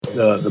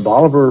The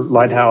Bolivar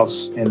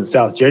Lighthouse and the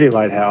South Jetty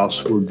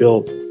Lighthouse were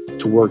built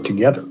to work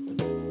together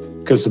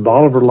because the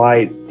Bolivar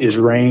Light is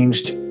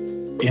ranged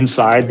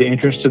inside the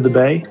entrance to the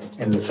bay,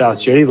 and the South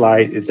Jetty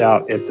Light is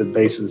out at the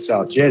base of the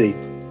South Jetty.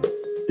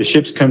 The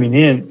ships coming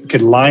in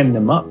could line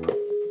them up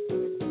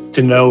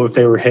to know if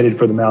they were headed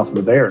for the mouth of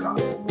the bay or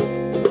not.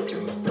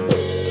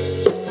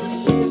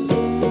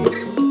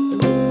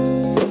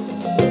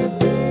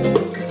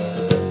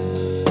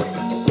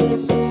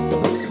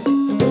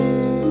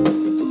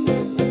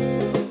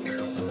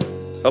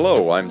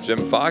 Hello, I'm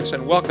Jim Fox,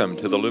 and welcome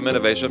to the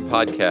Luminovation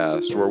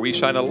Podcast, where we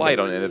shine a light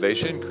on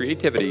innovation,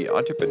 creativity,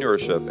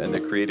 entrepreneurship, and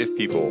the creative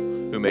people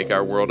who make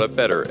our world a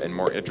better and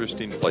more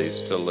interesting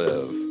place to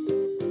live.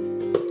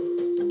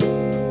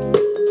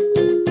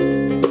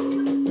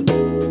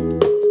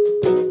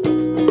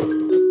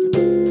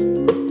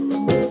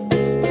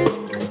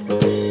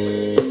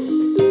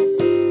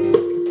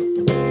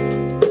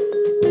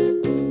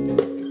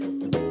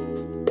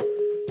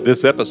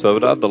 This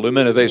episode of the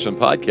Luminovation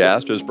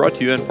Podcast is brought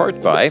to you in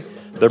part by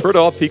the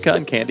Birdall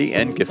Pecan Candy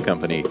and Gift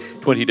Company.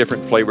 20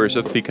 different flavors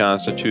of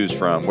pecans to choose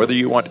from. Whether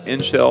you want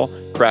in-shell,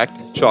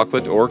 cracked,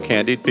 chocolate, or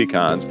candied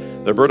pecans,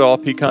 the Birdall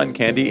Pecan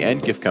Candy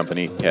and Gift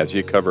Company has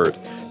you covered.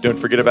 Don't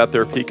forget about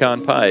their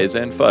pecan pies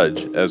and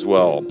fudge as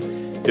well.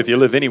 If you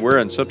live anywhere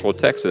in Central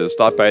Texas,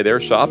 stop by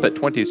their shop at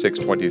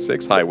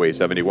 2626 Highway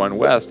 71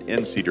 West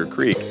in Cedar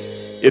Creek.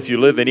 If you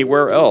live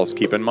anywhere else,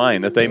 keep in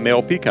mind that they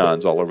mail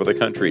pecans all over the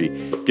country.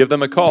 Give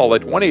them a call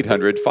at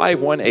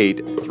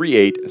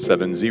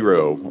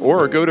 1-800-518-3870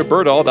 or go to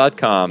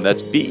birdall.com.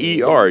 That's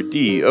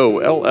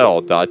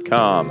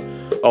BERDOLL.com.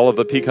 All of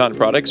the pecan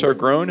products are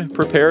grown,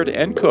 prepared,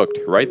 and cooked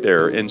right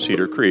there in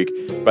Cedar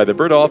Creek by the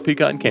Birdall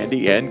Pecan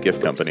Candy and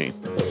Gift Company.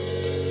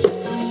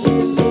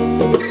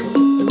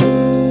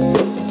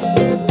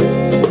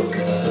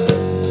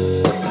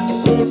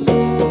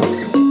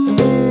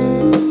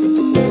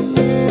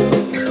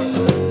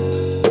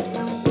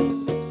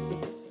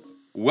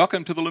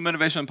 Welcome to the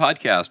Luminovation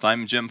Podcast.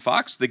 I'm Jim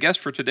Fox. The guest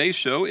for today's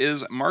show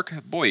is Mark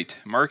Boyt.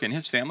 Mark and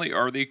his family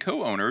are the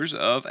co-owners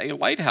of a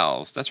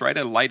lighthouse. That's right,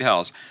 a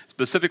lighthouse,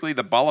 specifically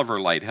the Bolivar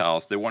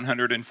Lighthouse. The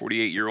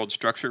 148-year-old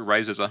structure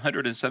rises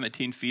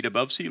 117 feet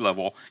above sea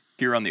level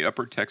here on the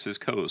upper Texas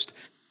coast.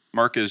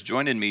 Mark is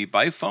joining me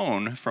by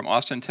phone from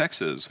Austin,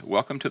 Texas.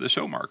 Welcome to the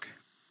show, Mark.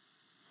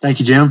 Thank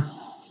you, Jim.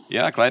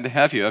 Yeah, glad to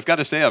have you. I've got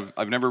to say,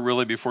 I've never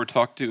really before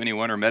talked to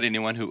anyone or met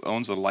anyone who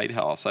owns a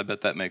lighthouse. I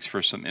bet that makes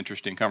for some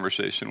interesting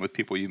conversation with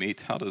people you meet.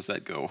 How does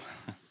that go?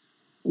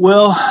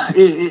 Well,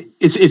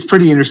 it's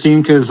pretty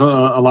interesting because a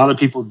lot of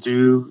people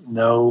do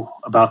know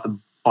about the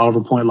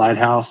Bolivar Point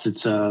Lighthouse.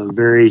 It's a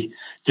very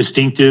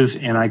distinctive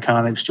and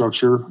iconic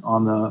structure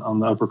on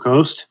the upper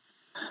coast.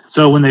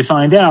 So when they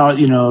find out,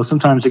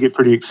 sometimes they get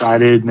pretty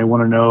excited and they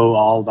want to know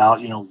all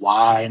about,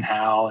 why and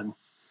how and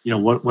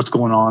what's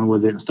going on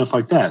with it and stuff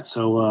like that.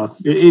 So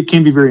it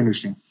can be very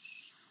interesting.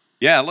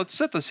 Yeah, let's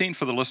set the scene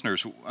for the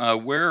listeners.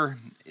 Where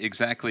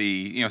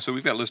exactly, so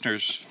we've got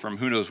listeners from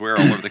who knows where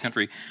all over the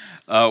country.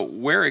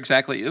 Where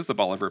exactly is the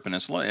Bolivar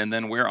Peninsula, and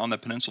then where on the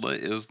peninsula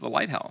is the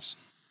lighthouse?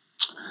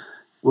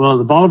 Well,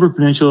 the Bolivar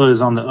Peninsula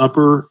is on the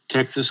upper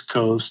Texas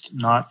coast,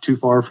 not too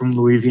far from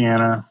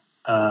Louisiana.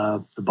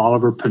 The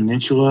Bolivar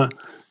Peninsula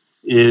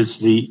is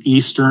the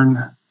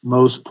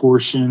easternmost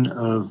portion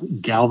of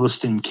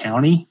Galveston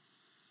County.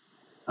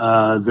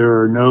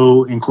 There are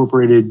no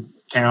incorporated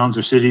towns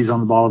or cities on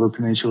the Bolivar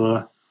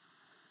Peninsula.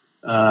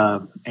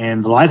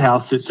 And the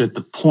lighthouse sits at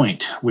the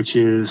Point, which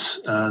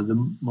is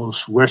the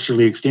most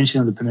westerly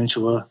extension of the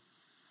peninsula.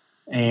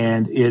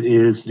 And it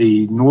is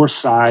the north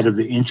side of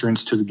the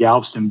entrance to the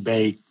Galveston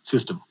Bay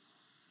system.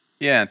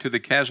 Yeah, to the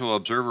casual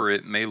observer,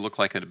 it may look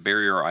like a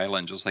barrier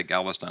island, just like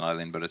Galveston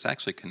Island, but it's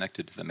actually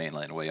connected to the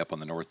mainland way up on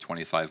the north,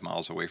 25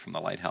 miles away from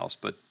the lighthouse.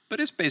 But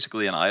it's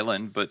basically an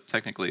island, but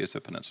technically it's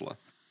a peninsula.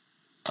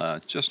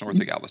 Just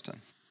north of Galveston.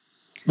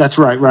 That's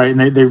right.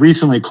 And they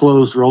recently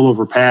closed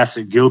Rollover Pass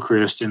at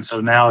Gilchrist, and so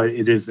now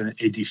it is a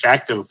de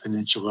facto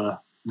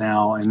peninsula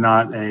now and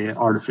not a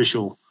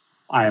artificial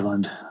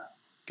island.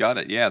 Got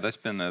it. Yeah, that's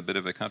been a bit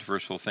of a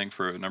controversial thing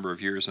for a number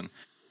of years, and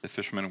the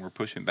fishermen were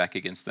pushing back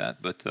against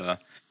that. But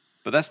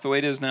that's the way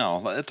it is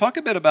now. Talk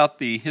a bit about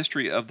the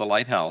history of the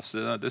lighthouse.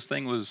 This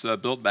thing was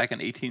built back in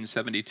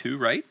 1872,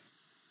 right?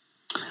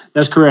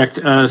 That's correct.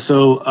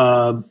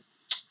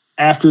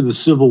 After the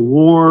Civil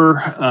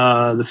War,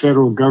 the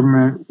federal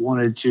government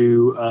wanted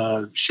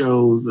to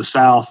show the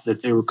South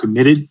that they were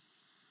committed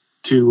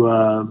to,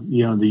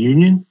 the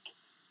Union,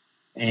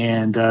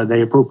 and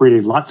they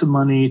appropriated lots of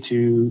money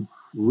to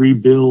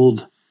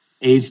rebuild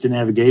aids to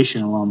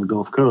navigation along the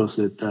Gulf Coast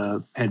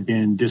that had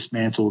been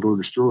dismantled or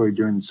destroyed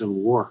during the Civil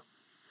War.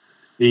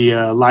 The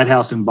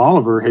lighthouse in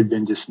Bolivar had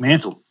been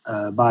dismantled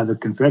by the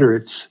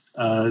Confederates,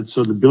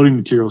 so the building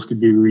materials could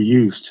be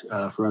reused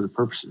for other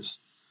purposes.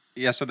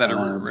 Yeah, so that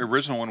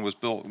original one was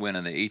built when,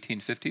 in the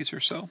 1850s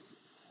or so?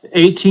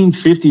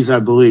 1850s,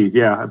 I believe.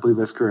 Yeah, I believe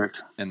that's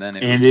correct. And then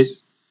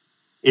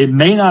it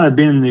may not have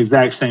been in the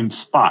exact same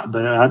spot,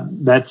 but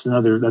that's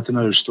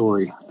another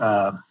story.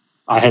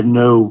 I have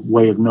no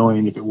way of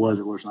knowing if it was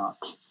or was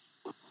not.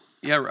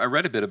 Yeah, I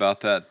read a bit about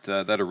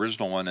that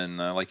original one, and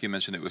like you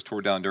mentioned, it was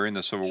tore down during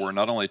the Civil War,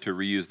 not only to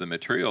reuse the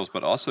materials,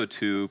 but also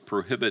to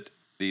prohibit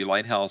the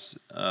lighthouse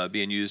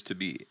being used to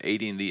be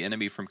aiding the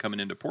enemy from coming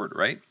into port,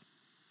 right?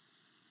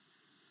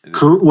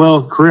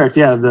 Well, correct.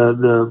 Yeah,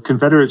 the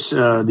Confederates,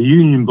 the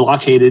Union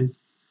blockaded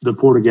the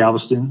port of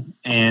Galveston,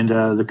 and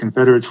the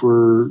Confederates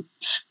were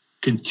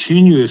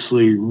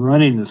continuously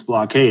running this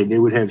blockade. They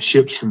would have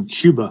ships from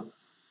Cuba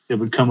that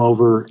would come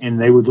over, and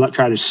they would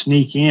try to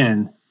sneak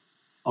in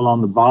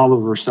along the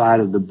Bolivar side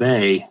of the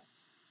bay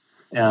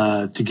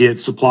to get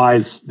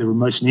supplies that were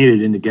much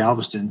needed into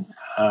Galveston,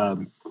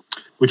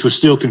 which was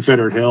still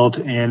Confederate held.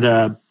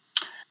 And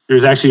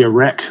there's actually a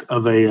wreck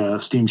of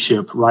a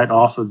steamship right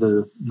off of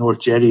the North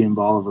Jetty in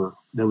Bolivar.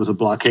 There was a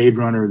blockade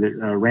runner that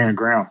ran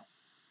aground,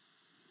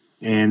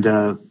 and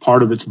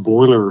part of its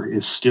boiler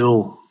is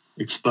still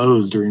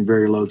exposed during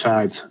very low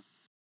tides.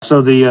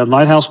 So the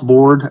Lighthouse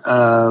Board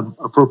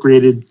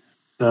appropriated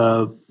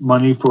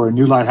money for a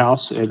new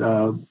lighthouse at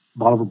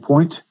Bolivar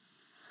Point.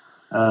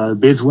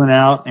 Bids went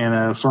out, and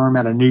a firm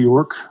out of New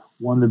York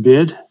won the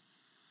bid,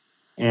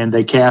 and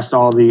they cast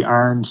all the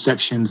iron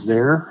sections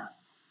there.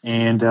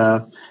 And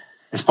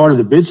as part of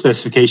the bid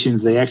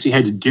specifications, they actually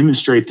had to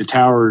demonstrate the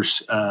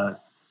tower's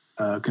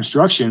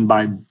construction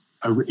by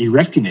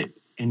erecting it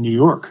in New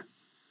York.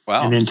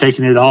 Wow. And then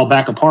taking it all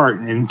back apart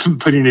and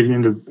putting it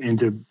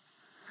into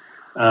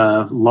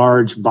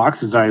large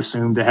boxes, I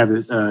assume, to have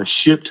it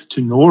shipped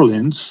to New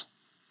Orleans,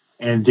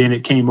 and then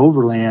it came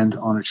overland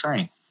on a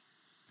train.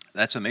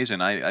 That's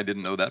amazing. I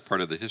didn't know that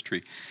part of the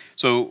history.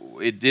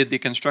 So did the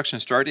construction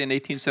start in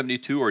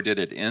 1872, or did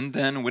it end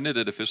then? When did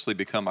it officially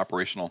become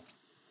operational?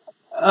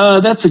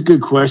 That's a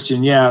good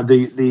question. Yeah,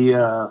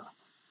 the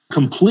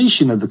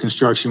completion of the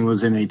construction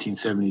was in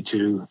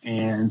 1872,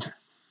 and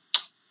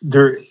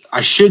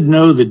I should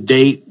know the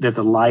date that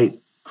the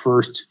light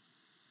first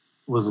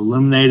was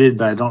illuminated,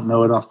 but I don't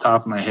know it off the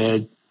top of my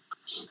head.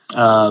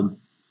 I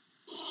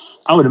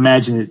would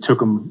imagine it took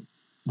them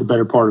the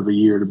better part of a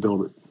year to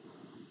build it.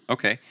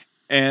 Okay.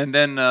 And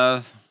then,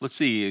 let's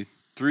see,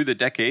 through the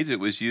decades, it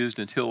was used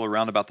until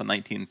around about the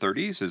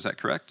 1930s. Is that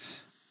correct?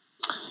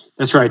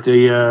 That's right.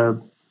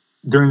 During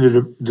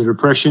the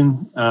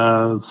Depression,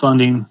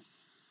 funding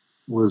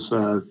was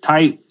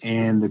tight,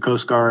 and the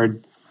Coast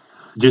Guard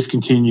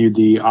discontinued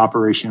the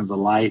operation of the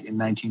light in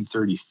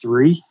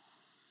 1933.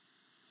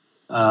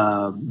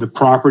 The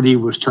property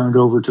was turned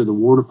over to the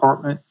War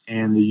Department,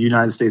 and the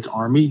United States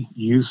Army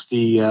used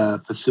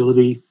the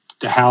facility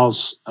to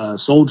house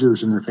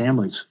soldiers and their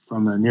families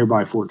from the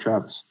nearby Fort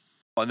Travis.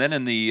 And then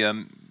in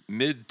the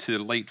mid to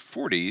late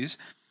 40s,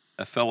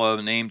 a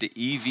fellow named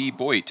E.V.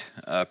 Boyt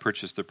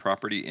purchased the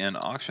property in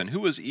auction.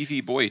 Who was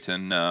E.V. Boyt,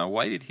 and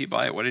why did he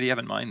buy it? What did he have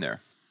in mind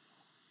there?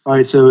 All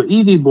right, so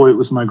E.V. Boyt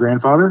was my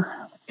grandfather,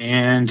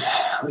 and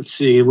let's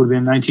see, it would have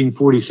been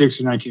 1946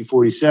 or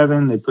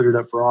 1947. They put it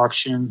up for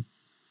auction,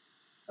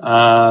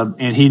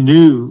 and he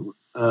knew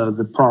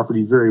the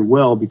property very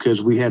well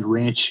because we had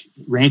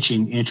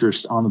ranching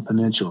interest on the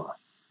peninsula.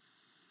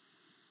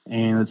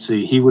 And let's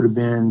see, he would have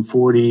been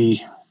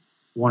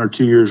 41 or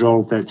 2 years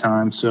old at that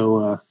time.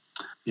 So,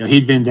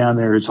 he'd been down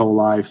there his whole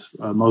life,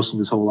 most of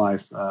his whole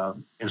life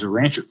as a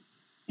rancher.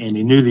 And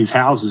he knew these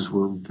houses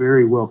were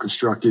very well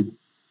constructed.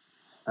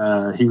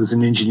 He was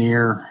an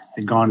engineer,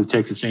 had gone to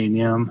Texas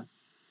A&M.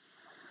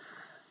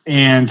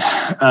 And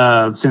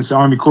since the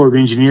Army Corps of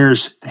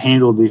Engineers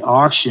handled the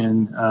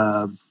auction,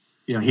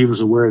 he was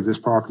aware this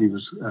property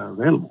was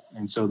available.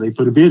 And so they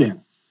put a bid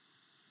in.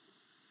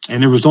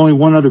 And there was only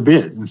one other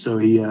bid, and so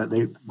we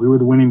were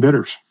the winning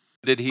bidders.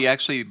 Did he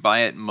actually buy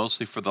it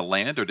mostly for the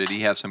land, or did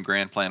he have some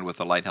grand plan with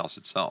the lighthouse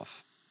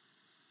itself?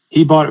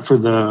 He bought it for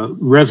the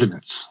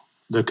residence,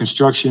 the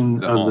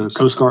construction of homes. The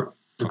Coast Guard.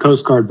 The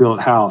Coast Guard built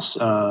house.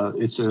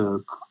 It's a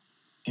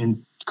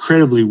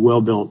incredibly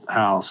well built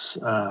house.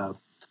 The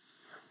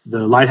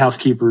lighthouse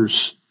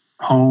keepers'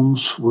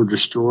 homes were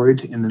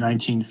destroyed in the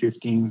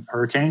 1915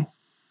 hurricane.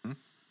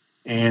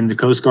 And the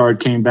Coast Guard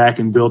came back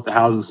and built the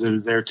houses that are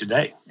there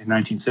today in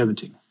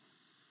 1917.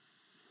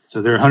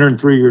 So they're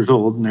 103 years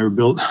old, and they were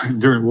built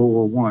during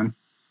World War I.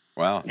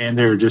 Wow. And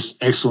they're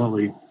just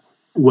excellently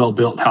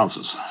well-built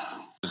houses.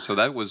 And so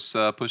that was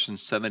pushing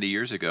 70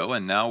 years ago,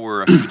 and now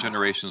we're a few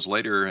generations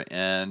later,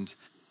 and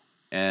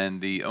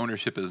the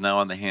ownership is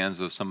now in the hands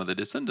of some of the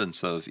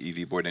descendants of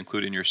E.V. Boyt,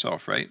 including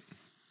yourself, right?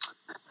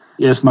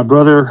 Yes, my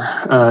brother,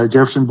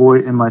 Jefferson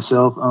Boyt, and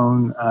myself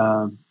own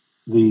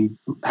the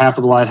half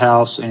of the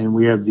lighthouse, and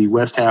we have the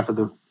west half of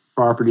the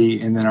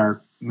property, and then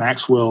our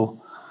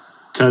Maxwell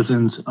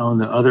cousins own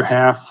the other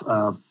half.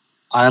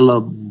 Isla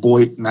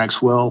Boyt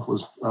Maxwell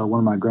was one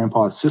of my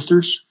grandpa's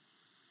sisters,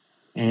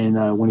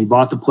 and when he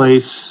bought the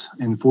place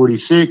in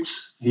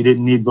 46, he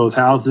didn't need both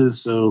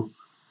houses, so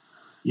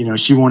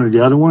she wanted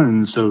the other one,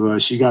 and so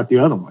she got the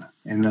other one,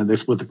 and they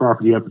split the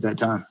property up at that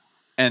time.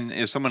 And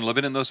is someone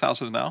living in those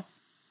houses now?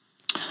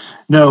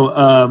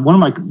 No, one of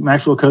my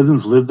Maxwell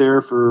cousins lived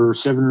there for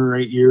 7 or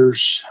 8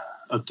 years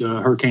up to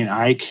Hurricane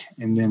Ike,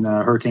 and then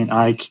Hurricane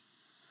Ike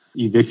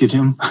evicted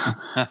him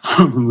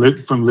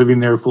from living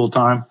there full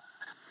time,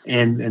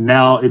 and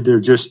now they're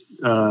just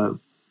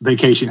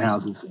vacation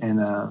houses, and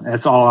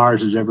that's all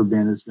ours has ever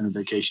been. It's been a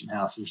vacation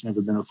house. There's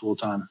never been a full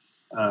time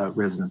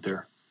resident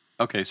there.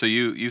 Okay, so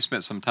you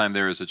spent some time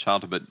there as a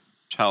childhood,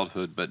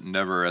 but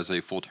never as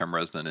a full-time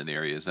resident in the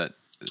area. Is that?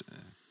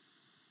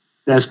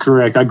 That's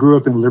correct. I grew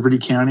up in Liberty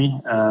County,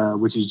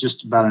 which is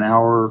just about an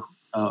hour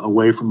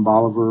away from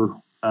Bolivar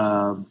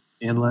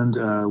inland,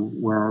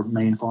 where our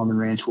main farm and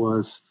ranch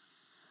was.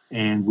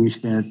 And we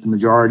spent the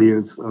majority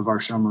of our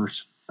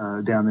summers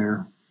down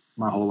there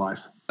my whole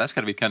life. That's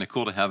got to be kind of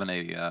cool to having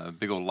a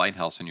big old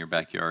lighthouse in your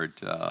backyard.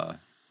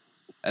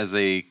 As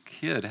a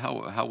kid,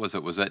 how was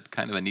it? Was that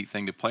kind of a neat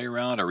thing to play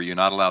around, or were you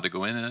not allowed to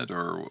go in it,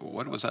 or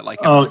what was that like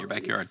having it in your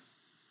backyard?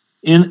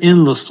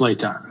 Endless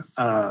playtime.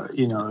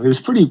 It was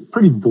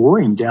pretty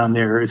boring down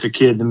there as a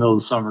kid in the middle of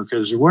the summer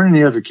because there weren't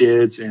any other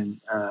kids,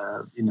 and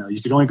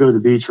you could only go to the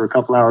beach for a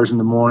couple hours in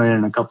the morning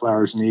and a couple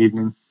hours in the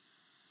evening.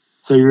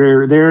 So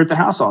you're there at the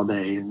house all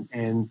day,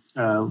 and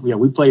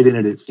we played in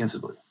it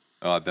extensively.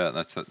 Oh, I bet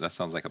that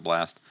sounds like a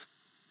blast.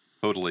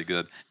 Totally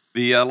good.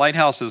 The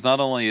lighthouse has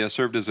not only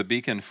served as a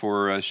beacon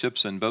for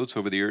ships and boats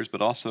over the years,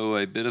 but also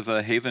a bit of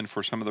a haven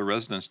for some of the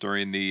residents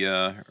during the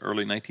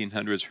early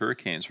 1900s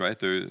hurricanes, right?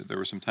 There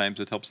were some times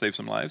it helped save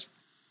some lives?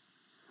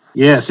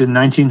 Yes, in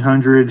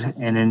 1900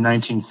 and in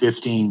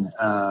 1915.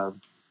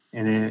 And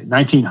in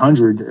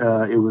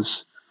 1900, it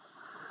was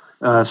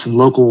some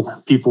local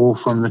people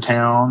from the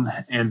town,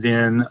 and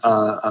then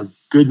a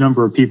good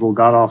number of people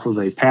got off of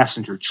a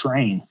passenger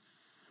train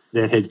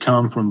that had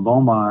come from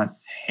Beaumont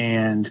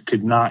and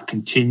could not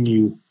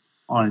continue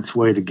on its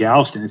way to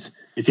Galveston.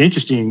 It's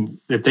interesting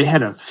that they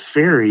had a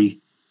ferry.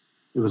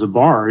 It was a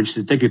barge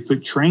that they could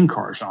put train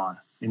cars on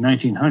in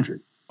 1900.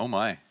 Oh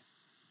my!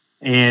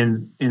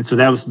 And so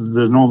that was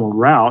the normal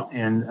route.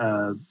 And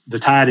the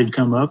tide had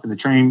come up, and the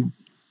train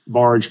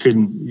barge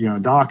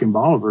couldn't dock in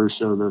Bolivar,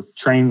 so the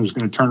train was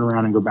going to turn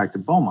around and go back to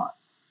Beaumont.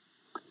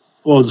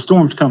 Well, the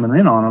storm's coming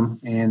in on them,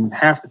 and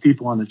half the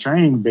people on the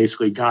train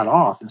basically got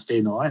off and stayed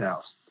in the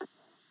lighthouse.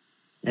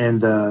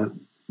 And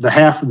the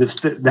half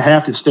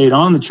that stayed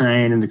on the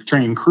train and the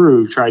train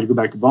crew tried to go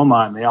back to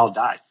Beaumont, and they all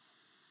died.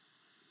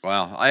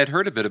 Wow, I had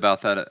heard a bit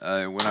about that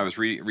when I was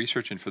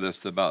researching for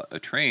this about a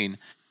train,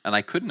 and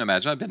I couldn't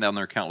imagine. I've been down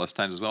there countless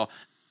times as well,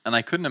 and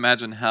I couldn't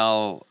imagine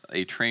how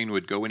a train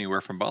would go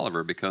anywhere from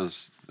Bolivar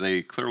because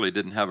they clearly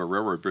didn't have a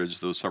railroad bridge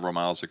those several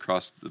miles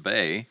across the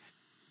bay.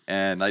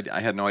 And I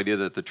had no idea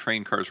that the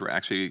train cars were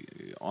actually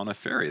on a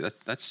ferry.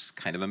 That's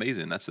kind of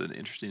amazing. That's an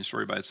interesting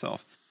story by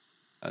itself.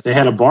 They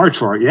had a barge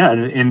for it, yeah.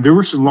 And there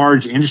were some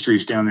large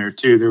industries down there,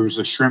 too. There was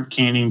a shrimp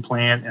canning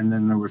plant, and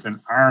then there was an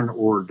iron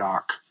ore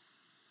dock.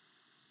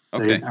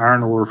 Okay.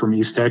 Iron ore from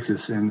East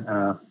Texas.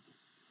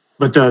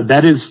 But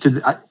that is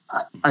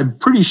I'm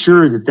pretty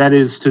sure that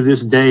is to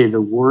this day the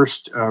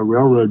worst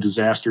railroad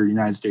disaster in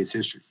United States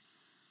history.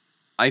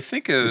 I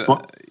think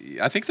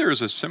there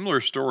is a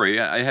similar story.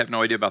 I have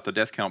no idea about the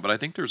death count, but I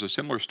think there's a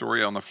similar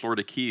story on the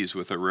Florida Keys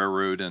with a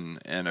railroad and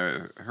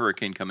a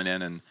hurricane coming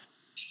in,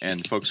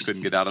 and folks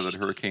couldn't get out of that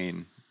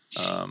hurricane.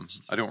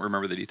 I don't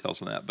remember the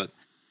details on that, but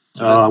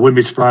I wouldn't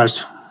be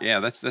surprised. Yeah,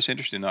 that's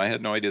interesting. I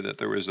had no idea that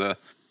there was a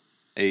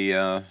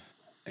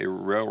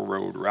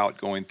railroad route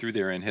going through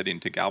there and heading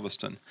to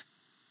Galveston.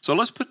 So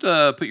let's put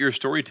your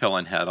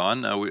storytelling hat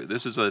on.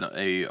 This is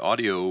a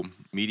audio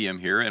medium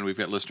here, and we've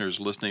got listeners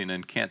listening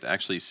and can't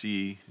actually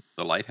see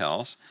the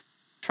lighthouse.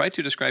 Try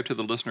to describe to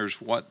the listeners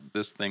what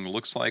this thing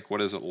looks like. What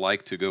is it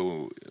like to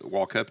go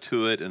walk up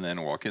to it and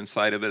then walk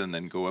inside of it and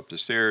then go up the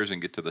stairs and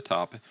get to the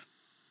top?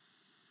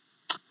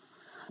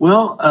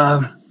 Well,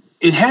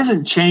 it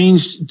hasn't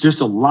changed just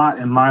a lot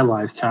in my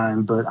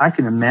lifetime, but I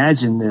can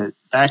imagine that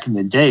back in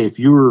the day, if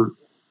you were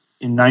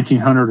in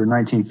 1900 or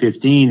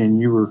 1915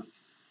 and you were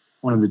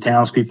one of the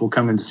townspeople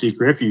coming to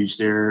seek refuge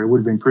there, it would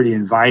have been pretty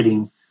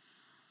inviting.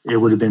 It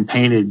would have been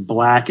painted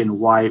black and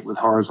white with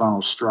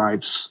horizontal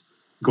stripes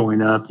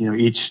going up.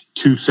 Each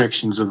two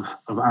sections of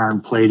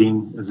iron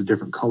plating is a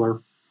different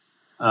color.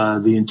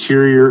 The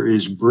interior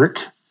is brick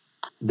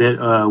that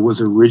was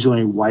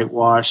originally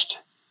whitewashed.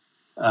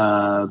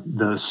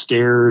 The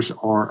stairs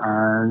are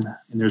iron,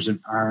 and there's an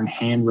iron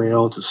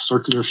handrail. It's a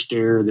circular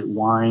stair that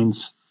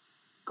winds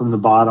from the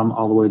bottom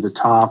all the way to the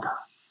top.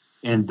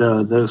 And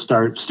those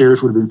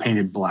stairs would have been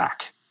painted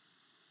black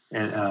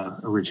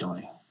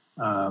originally.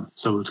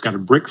 So it's got a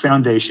brick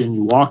foundation.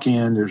 You walk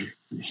in, there's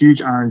a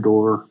huge iron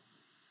door,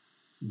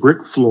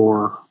 brick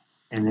floor,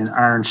 and then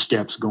iron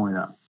steps going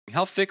up.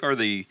 How thick are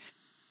the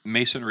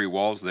masonry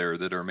walls there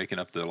that are making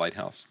up the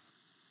lighthouse?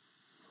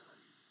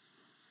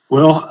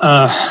 Well,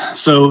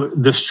 so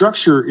the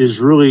structure is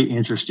really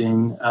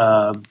interesting.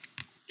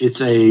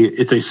 It's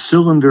a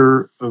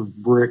cylinder of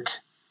brick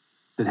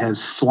that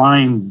has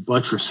flying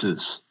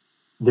buttresses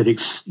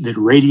that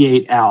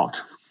radiate out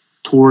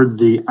toward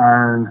the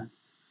iron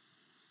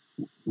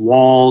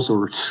walls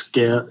or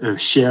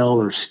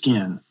shell or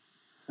skin.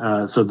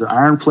 So the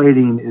iron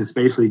plating is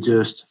basically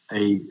just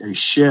a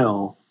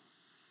shell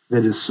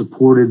that is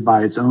supported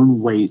by its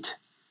own weight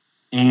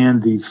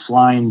and these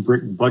flying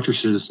brick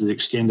buttresses that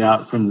extend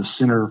out from the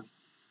center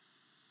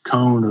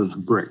cone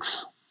of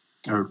bricks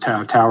or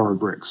tower of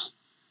bricks.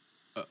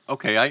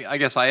 Okay, I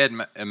guess I had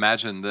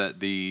imagined that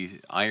the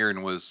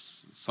iron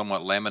was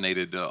somewhat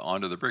laminated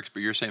onto the bricks,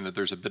 but you're saying that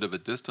there's a bit of a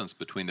distance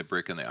between the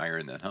brick and the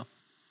iron then, huh?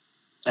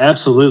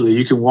 Absolutely.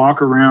 You can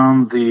walk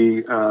around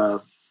the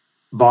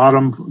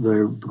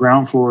the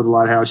ground floor of the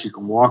lighthouse. You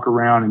can walk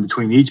around, and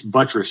between each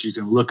buttress, you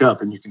can look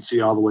up and you can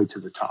see all the way to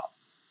the top.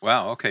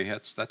 Wow, okay,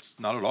 that's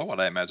not at all what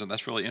I imagined.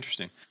 That's really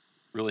interesting,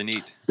 really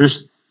neat.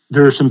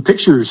 There are some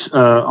pictures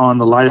on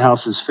the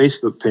lighthouse's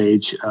Facebook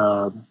page.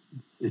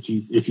 If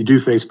you do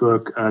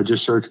Facebook,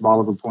 just search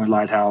Bolivar Point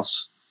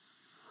Lighthouse.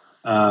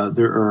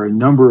 There are a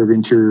number of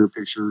interior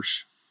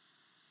pictures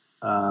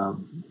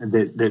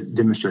that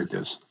demonstrate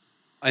this.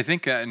 I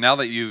think now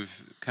that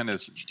you've kind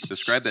of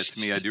described that to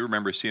me, I do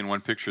remember seeing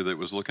one picture that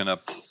was looking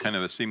up kind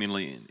of a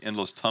seemingly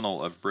endless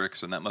tunnel of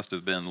bricks, and that must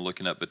have been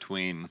looking up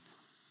between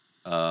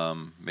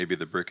maybe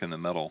the brick and the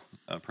metal,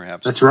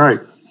 perhaps. That's right.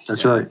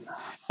 That's Yeah. right.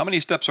 How many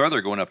steps are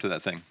there going up to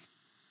that thing?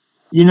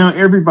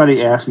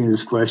 Everybody asks me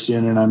this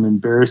question, and I'm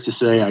embarrassed to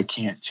say I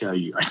can't tell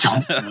you.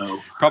 I don't know.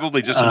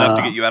 Probably just enough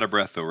to get you out of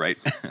breath, though, right?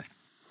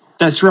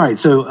 That's right.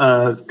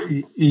 So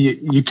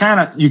you kind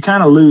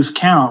of lose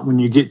count when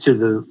you get to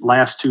the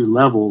last two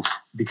levels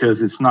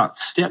because it's not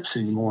steps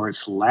anymore;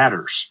 it's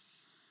ladders,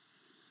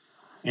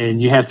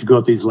 and you have to go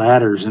up these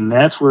ladders, and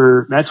that's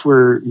where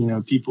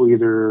people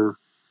either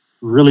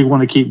really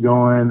want to keep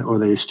going or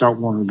they start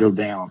wanting to go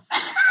down.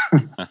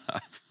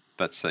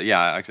 That's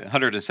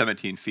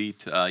 117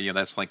 feet.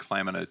 That's like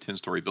climbing a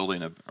 10-story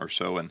building or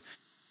so, and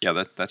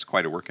yeah, that's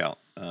quite a workout.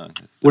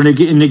 When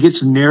it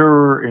gets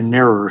narrower and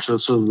narrower, so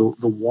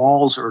the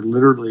walls are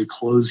literally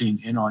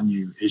closing in on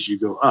you as you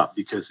go up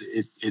because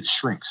it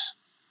shrinks.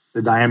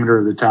 The diameter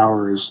of the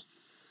tower is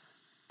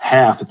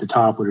half at the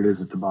top what it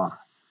is at the bottom.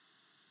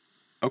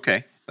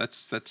 Okay,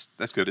 that's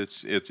good.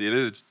 It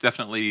is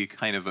definitely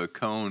kind of a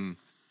cone,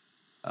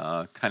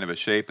 kind of a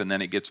shape, and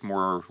then it gets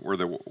more where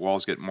the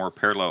walls get more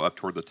parallel up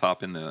toward the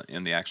top in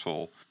the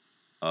actual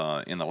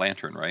in the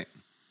lantern, right?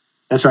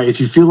 That's right. If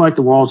you feel like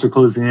the walls are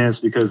closing in, it's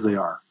because they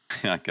are.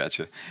 I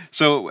gotcha.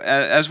 So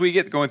as we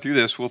get going through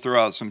this, we'll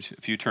throw out some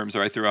few terms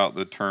there. I threw out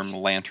the term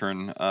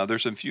lantern.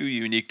 There's a few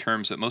unique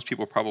terms that most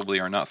people probably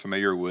are not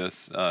familiar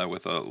with a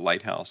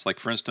lighthouse. Like,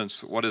 for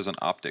instance, what is an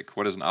optic?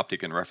 What is an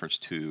optic in reference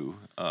to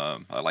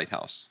a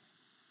lighthouse?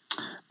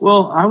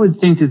 Well, I would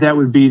think that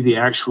would be the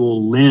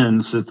actual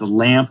lens that the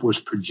lamp was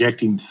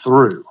projecting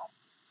through.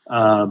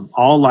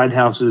 All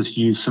lighthouses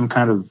use some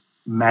kind of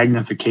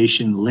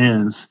magnification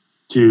lens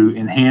to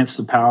enhance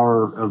the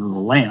power of the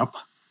lamp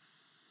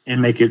and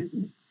make it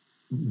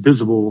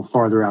visible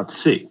farther out to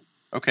sea.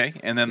 Okay,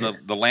 and then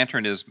the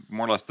lantern is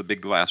more or less the big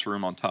glass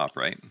room on top,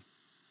 right?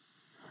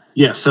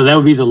 Yes, so that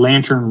would be the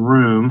lantern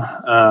room,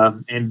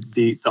 and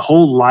the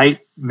whole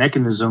light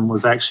mechanism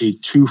was actually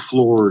two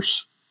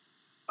floors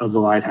of the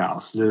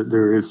lighthouse.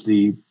 There is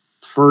the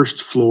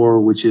first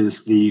floor, which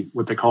is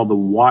what they call the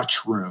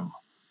watch room,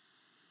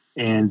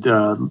 and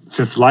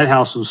since the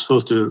lighthouse was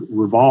supposed to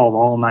revolve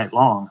all night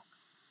long,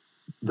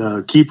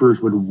 the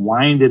keepers would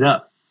wind it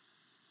up.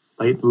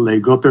 They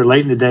go up there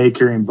late in the day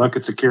carrying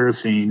buckets of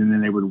kerosene, and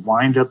then they would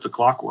wind up the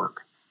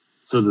clockwork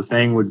so the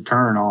thing would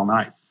turn all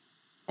night.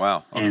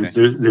 Wow. Okay. And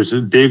there's a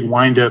big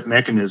wind up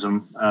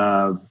mechanism,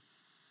 and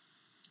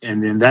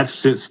then that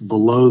sits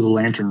below the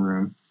lantern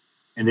room.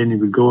 And then you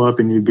would go up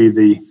and you'd be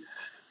the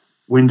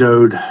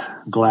windowed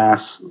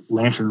glass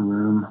lantern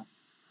room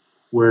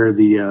where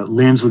the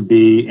lens would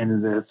be,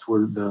 and that's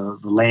where the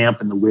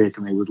lamp and the wick,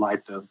 and they would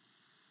get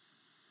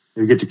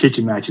the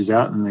kitchen matches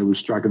out and they would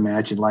strike a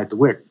match and light the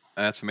wick.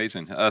 That's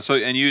amazing.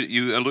 And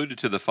you alluded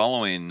to the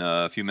following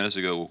a few minutes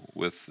ago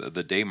with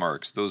the day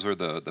marks. Those are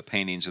the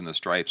paintings and the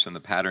stripes and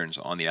the patterns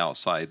on the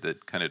outside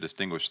that kind of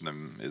distinguish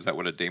them. Is that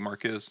what a day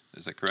mark is?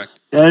 Is that correct?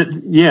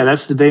 Yeah,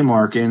 that's the day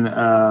mark, and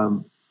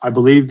I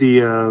believe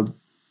the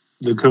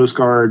Coast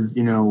Guard,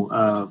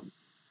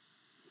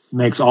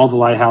 makes all the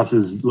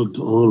lighthouses look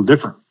a little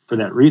different for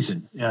that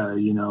reason.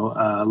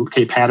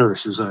 Cape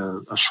Hatteras is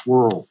a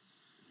swirl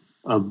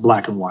of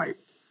black and white,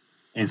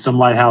 and some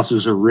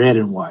lighthouses are red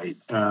and white.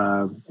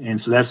 And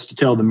so that's to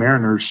tell the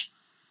mariners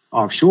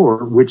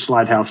offshore which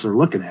lighthouse they're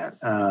looking at.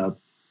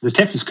 The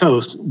Texas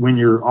coast, when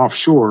you're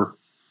offshore,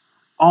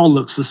 all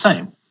looks the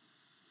same.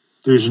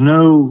 There's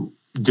no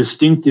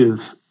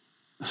distinctive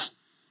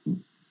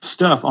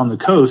stuff on the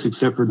coast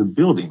except for the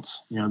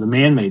buildings, the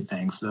man-made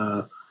things,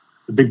 the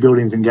big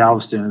buildings in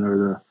Galveston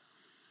or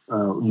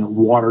the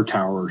water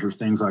towers or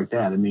things like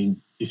that. I mean,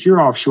 if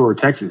you're offshore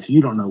Texas,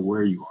 you don't know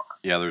where you are.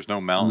 Yeah, there's no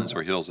mountains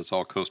or hills. It's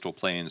all coastal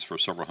plains for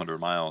several hundred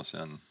miles,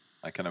 and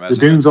I can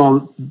imagine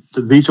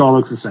the beach all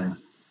looks the same.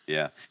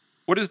 Yeah.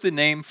 What is the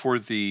name for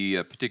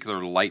the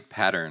particular light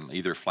pattern,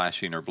 either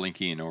flashing or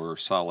blinking or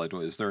solid?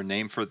 Is there a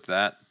name for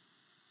that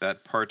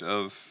part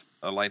of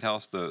a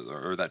lighthouse,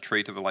 or that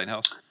trait of a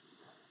lighthouse?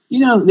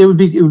 It would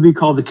be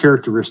called the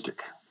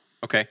characteristic.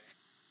 Okay.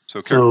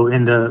 So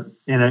in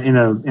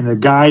a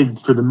guide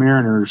for the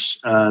mariners,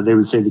 they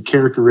would say the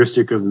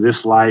characteristic of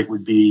this light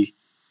would be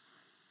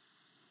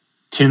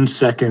 10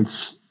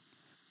 seconds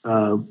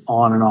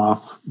on and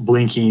off,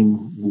 blinking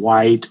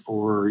white,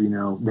 or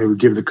they would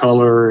give the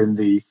color and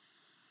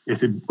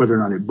whether or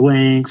not it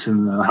blinks,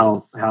 and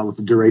how what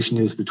the duration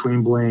is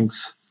between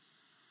blinks,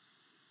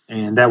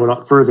 and that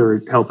would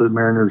further help the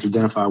mariners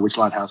identify which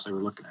lighthouse they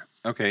were looking at.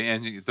 Okay,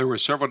 and there were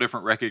several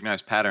different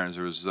recognized patterns.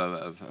 There was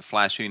a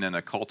flashing and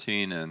a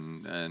culting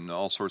and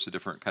all sorts of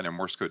different kind of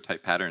Morse code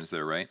type patterns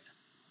there, right?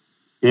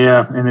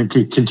 Yeah, and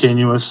it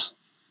continuous.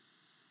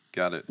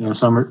 Got it.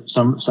 Some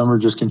are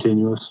just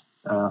continuous.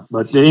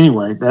 But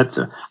anyway, that's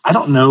I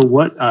don't know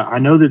what I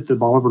know that the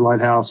Bolivar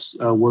Lighthouse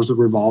was a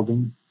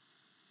revolving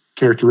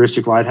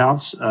characteristic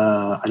lighthouse.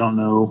 I don't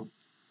know,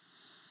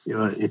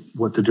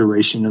 what the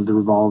duration of the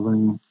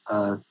revolving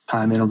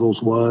time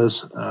intervals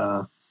was.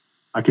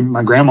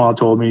 My grandma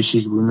told me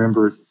she could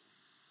remember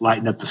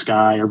lighting up the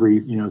sky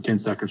every 10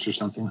 seconds or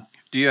something.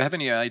 Do you have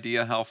any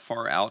idea how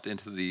far out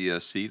into the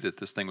sea that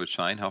this thing would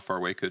shine? How far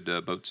away could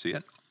boats see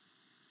it?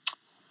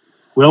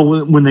 Well,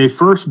 when they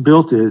first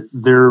built it,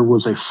 there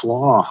was a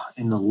flaw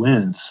in the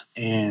lens,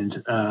 and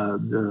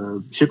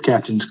the ship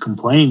captains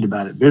complained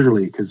about it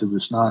bitterly because it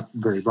was not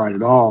very bright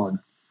at all,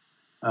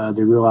 and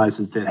they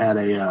realized that it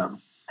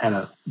had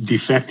a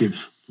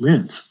defective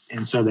lens,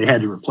 and so they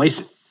had to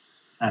replace it.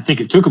 I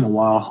think it took them a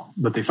while,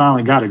 but they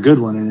finally got a good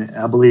one, and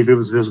I believe it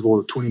was visible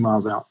at 20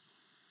 miles out.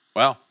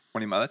 Wow,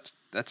 20 miles.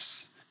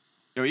 That's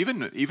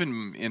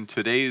even in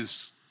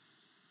today's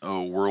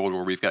world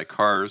where we've got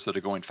cars that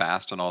are going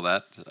fast and all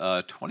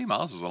that, 20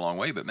 miles is a long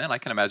way. But man, I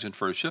can imagine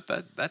for a ship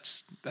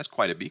that's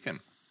quite a beacon.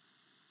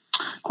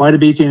 Quite a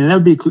beacon, and that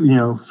would be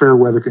fair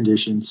weather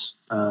conditions,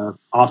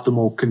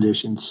 optimal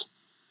conditions.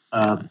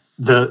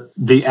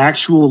 The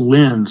actual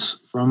lens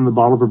from the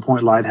Bolivar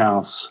Point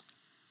Lighthouse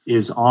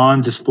is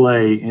on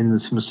display in the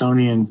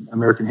Smithsonian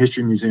American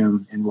History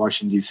Museum in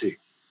Washington, D.C.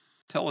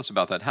 Tell us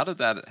about that. How did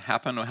that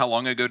happen? How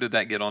long ago did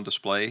that get on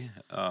display?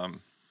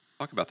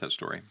 Talk about that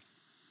story.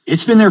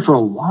 It's been there for a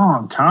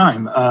long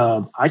time.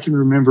 I can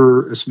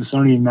remember a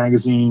Smithsonian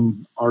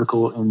Magazine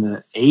article in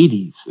the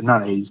 80s,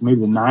 not 80s,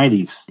 maybe the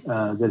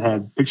 90s, that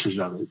had pictures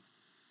of it.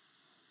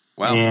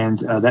 Wow. And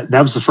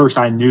that was the first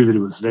I knew that it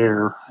was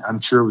there.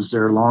 I'm sure it was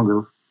there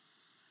longer.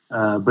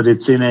 But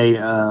it's in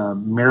a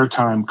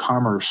maritime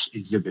commerce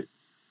exhibit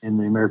in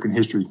the American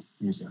History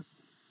Museum.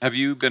 Have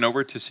you been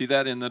over to see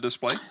that in the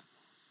display?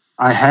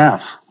 I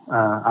have.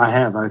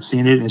 I've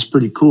seen it, and it's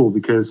pretty cool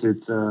because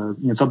it's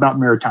about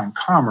maritime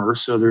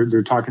commerce. So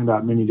they're talking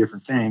about many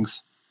different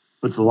things,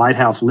 but the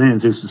lighthouse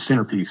lens is the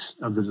centerpiece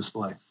of the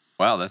display.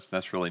 Wow,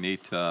 that's really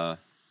neat.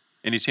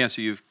 Any chance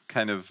that you've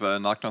kind of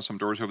knocked on some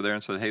doors over there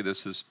and said, "Hey,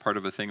 this is part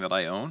of a thing that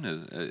I own"?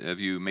 Have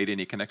you made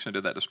any connection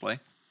to that display?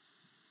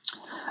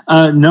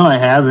 No, I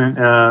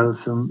haven't.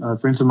 Some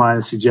friends of mine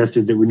have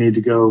suggested that we need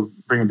to go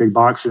bring a big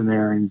box in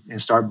there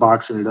and start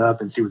boxing it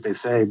up and see what they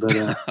say.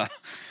 But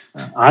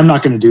I'm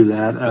not going to do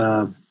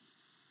that.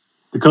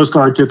 The Coast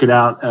Guard took it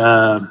out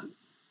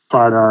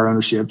prior to our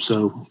ownership,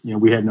 so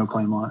we had no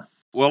claim on it.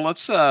 Well,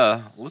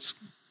 let's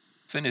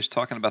finish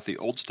talking about the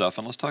old stuff,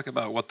 and let's talk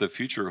about what the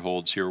future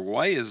holds here.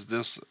 Why is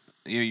this?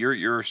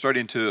 You're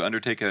starting to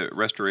undertake a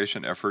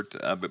restoration effort,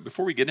 but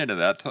before we get into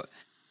that,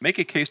 make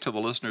a case to the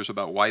listeners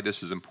about why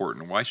this is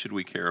important. Why should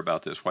we care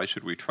about this? Why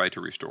should we try to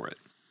restore it?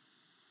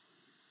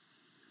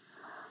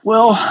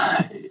 Well,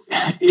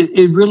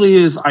 it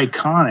really is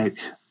iconic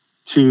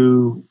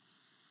to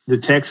the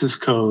Texas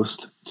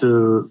coast,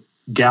 to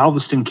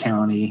Galveston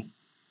County,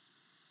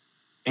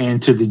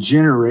 and to the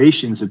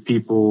generations of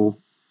people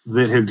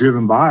that have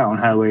driven by on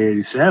Highway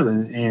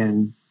 87.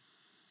 And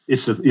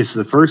it's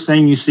the first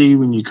thing you see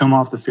when you come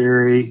off the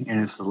ferry,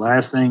 and it's the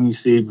last thing you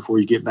see before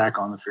you get back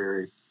on the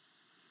ferry.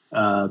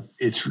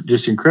 It's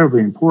just incredibly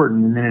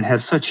important, and then it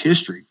has such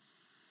history.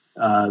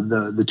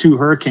 The two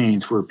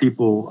hurricanes where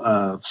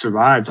people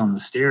survived on the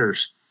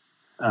stairs.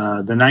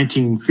 The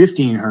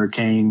 1915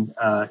 hurricane,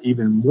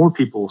 even more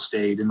people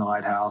stayed in the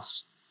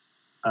lighthouse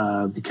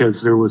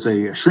because there was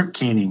a shrimp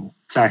canning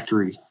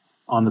factory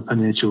on the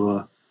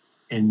peninsula,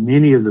 and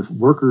many of the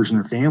workers and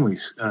their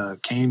families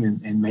came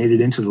and made it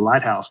into the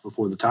lighthouse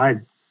before the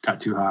tide got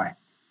too high.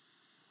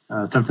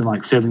 Something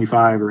like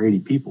 75 or 80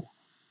 people.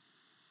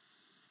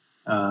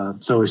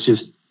 So it's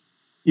just,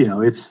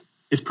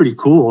 it's pretty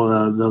cool.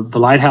 The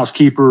lighthouse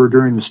keeper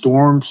during the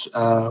storms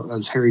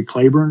was Harry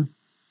Claiborne.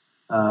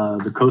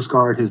 The Coast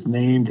Guard has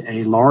named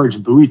a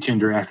large buoy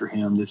tender after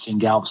him that's in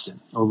Galveston,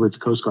 over at the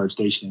Coast Guard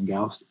station in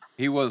Galveston.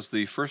 He was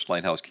the first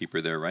lighthouse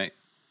keeper there, right?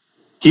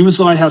 He was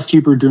the lighthouse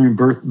keeper during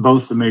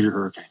both the major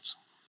hurricanes.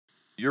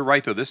 You're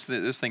right, though. This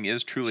thing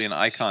is truly an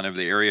icon of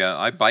the area.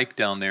 I bike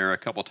down there a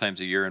couple times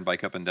a year and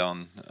bike up and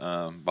down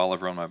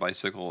Bolivar on my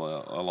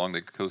bicycle along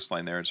the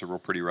coastline there. It's a real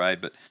pretty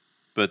ride,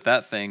 but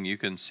that thing, you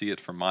can see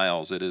it for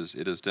miles. It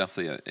is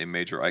definitely a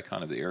major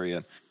icon of the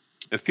area.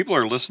 If people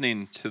are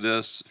listening to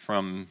this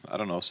from, I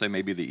don't know, say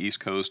maybe the East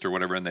Coast or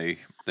whatever, and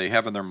they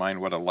have in their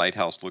mind what a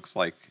lighthouse looks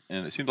like,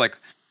 and it seems like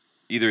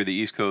either the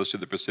East Coast or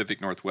the Pacific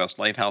Northwest,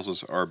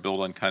 lighthouses are built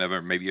on kind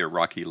of maybe a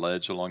rocky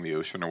ledge along the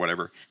ocean or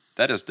whatever.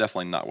 That is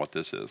definitely not what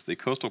this is. The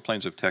coastal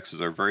plains of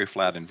Texas are very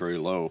flat and very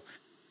low.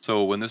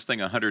 So when this thing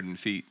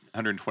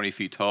 120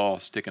 feet tall,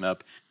 sticking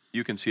up,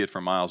 you can see it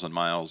for miles and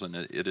miles, and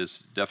it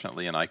is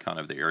definitely an icon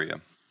of the area.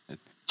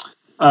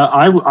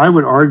 I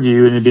would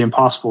argue, and it'd be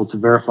impossible to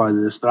verify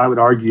this, but I would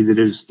argue that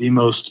it is the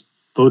most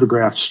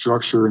photographed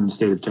structure in the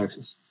state of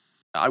Texas.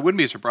 I wouldn't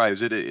be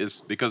surprised. It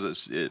is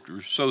because it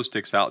so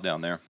sticks out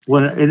down there.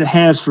 Well, it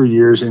has for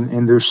years,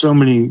 and there's so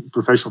many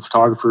professional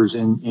photographers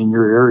in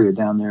your area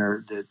down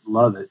there that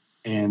love it,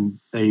 and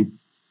they've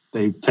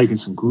taken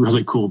some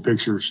really cool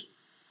pictures.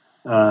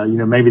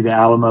 Maybe the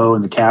Alamo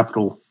and the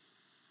Capitol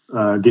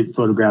get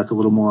photographed a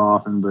little more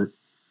often, but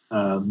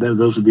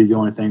those would be the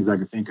only things I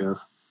could think of.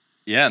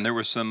 Yeah, and there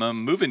were some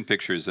moving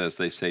pictures, as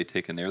they say,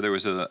 taken there. There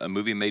was a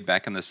movie made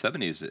back in the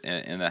 70s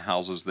in the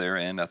houses there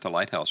and at the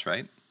Lighthouse,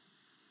 right?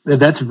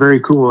 That's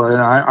very cool.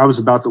 And I was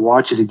about to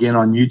watch it again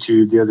on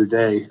YouTube the other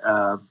day.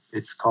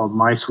 It's called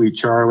My Sweet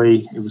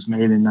Charlie. It was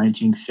made in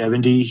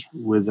 1970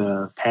 with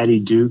Patty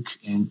Duke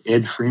and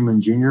Ed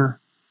Freeman Jr.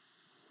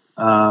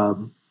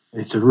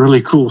 It's a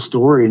really cool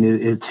story, and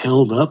it's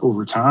held up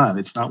over time.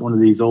 It's not one of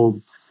these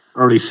old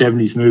early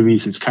 70s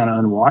movies. It's kind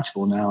of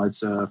unwatchable now.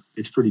 It's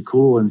pretty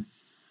cool. And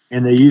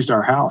they used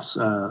our house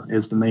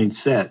as the main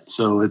set.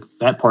 So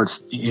that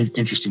part's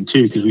interesting,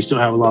 too, because we still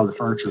have a lot of the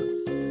furniture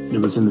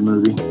that was in the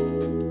movie.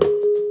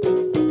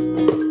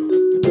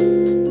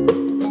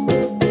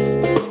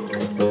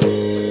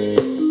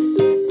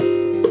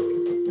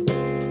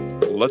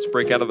 Let's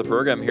break out of the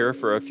program here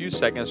for a few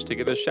seconds to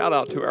give a shout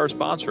out to our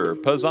sponsor,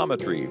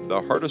 Puzzometry,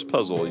 the hardest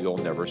puzzle you'll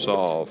never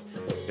solve.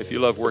 If you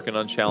love working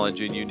on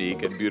challenging,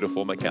 unique, and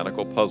beautiful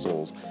mechanical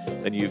puzzles,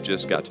 then you've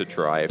just got to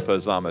try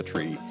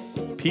Puzzometry.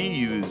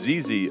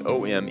 Puzzzometry,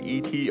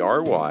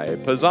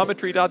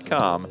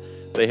 Puzzometry.com.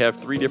 They have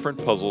 3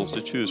 different puzzles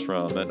to choose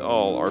from, and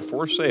all are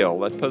for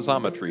sale at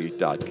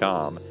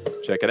Puzzometry.com.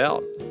 Check it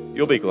out.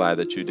 You'll be glad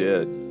that you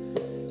did.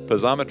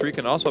 Puzzometry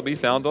can also be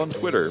found on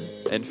Twitter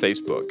and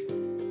Facebook.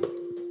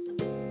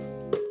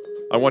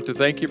 I want to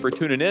thank you for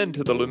tuning in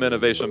to the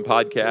Luminovation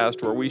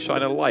Podcast, where we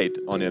shine a light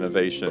on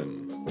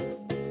innovation.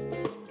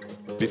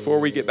 Before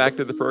we get back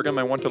to the program,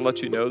 I want to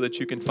let you know that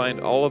you can find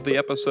all of the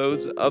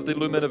episodes of the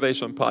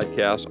Luminovation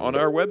Podcast on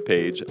our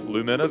webpage,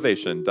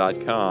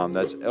 luminovation.com.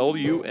 That's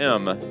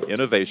L-U-M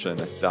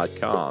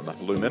innovation.com,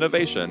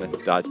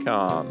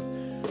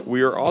 luminovation.com.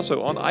 We are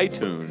also on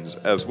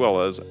iTunes as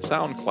well as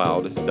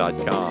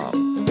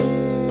soundcloud.com.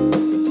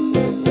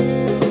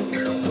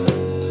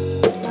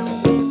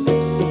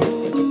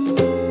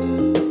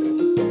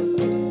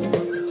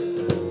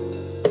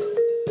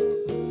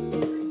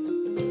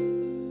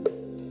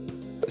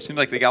 It seems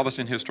like the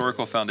Galveston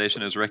Historical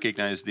Foundation has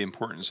recognized the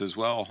importance as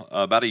well.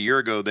 About a year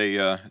ago,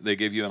 they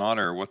gave you an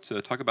honor.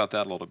 Talk about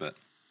that a little bit.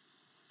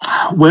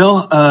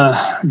 Well,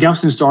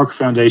 Galveston Historical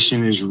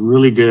Foundation is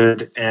really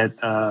good at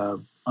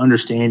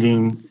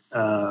understanding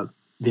the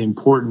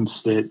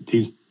importance that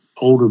these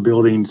older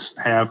buildings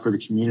have for the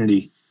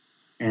community,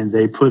 and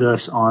they put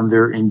us on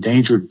their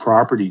endangered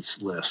properties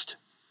list.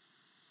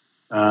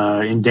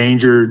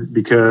 Endangered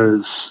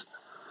because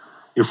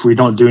if we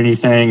don't do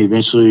anything,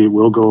 eventually it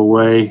will go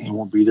away and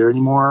won't be there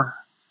anymore.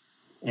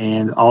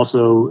 And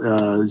also,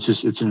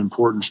 it's an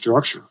important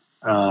structure.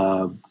 They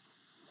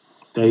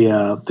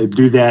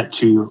do that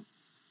to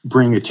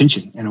bring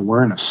attention and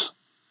awareness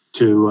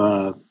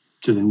to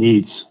the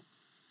needs.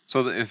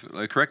 So,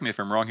 correct me if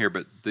I'm wrong here,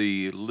 but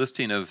the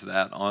listing of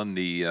that on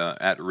the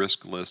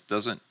at-risk list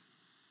doesn't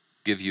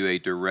give you a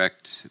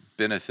direct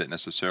benefit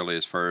necessarily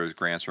as far as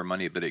grants or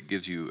money, but it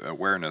gives you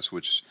awareness,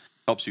 which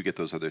helps you get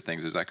those other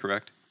things. Is that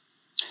correct?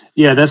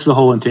 Yeah, that's the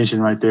whole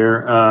intention right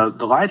there.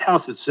 The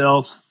Lighthouse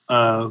itself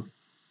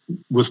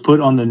was put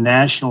on the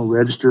National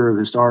Register of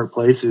Historic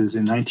Places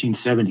in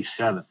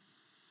 1977.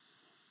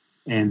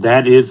 And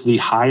that is the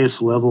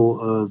highest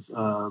level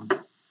of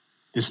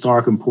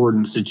historic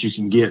importance that you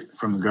can get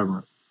from the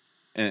government.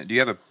 And do you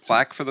have a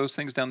plaque for those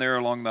things down there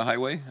along the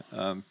highway?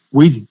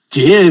 We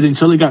did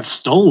until it got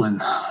stolen.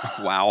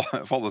 Wow.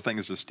 Of all the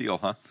things to steal,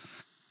 huh?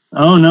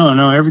 Oh,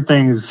 no.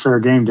 Everything is fair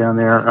game down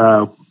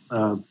there.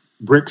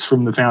 Bricks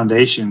from the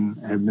foundation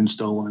have been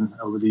stolen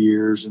over the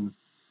years, and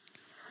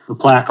the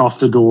plaque off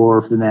the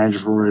door for the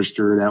National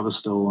Register, that was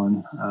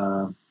stolen.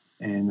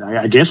 And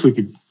I guess we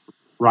could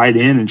write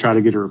in and try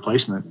to get a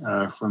replacement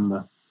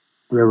from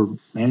whoever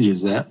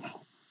manages that.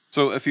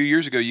 So a few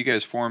years ago, you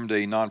guys formed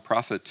a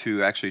nonprofit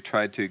to actually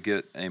try to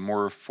get a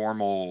more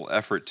formal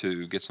effort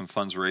to get some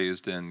funds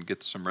raised and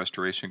get some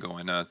restoration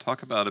going.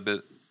 Talk about a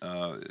bit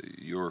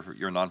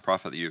your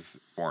nonprofit that you've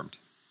formed.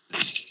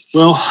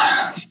 Well,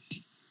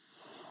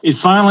 it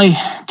finally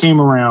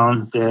came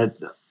around that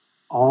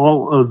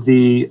all of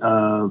the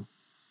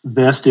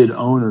vested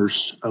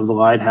owners of the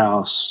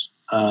Lighthouse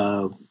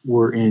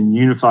were in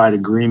unified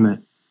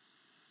agreement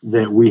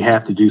that we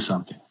have to do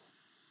something.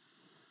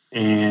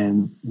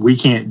 And we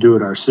can't do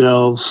it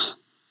ourselves,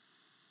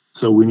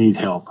 so we need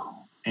help.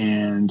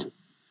 And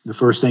the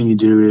first thing you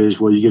do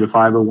is, well, you get a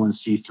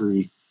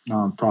 501c3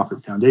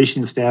 nonprofit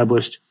foundation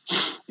established,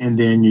 and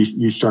then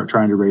you start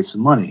trying to raise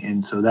some money.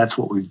 And so that's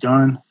what we've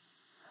done.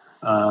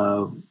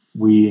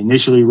 We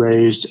initially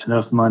raised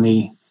enough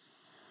money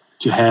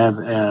to have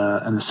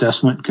an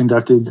assessment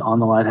conducted on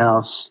the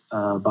lighthouse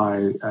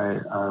by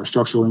a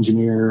structural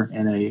engineer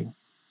and a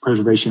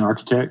preservation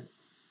architect.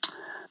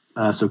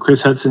 So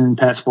Chris Hudson,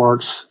 Pat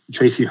Sparks,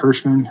 Tracy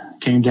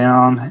Hirschman came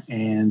down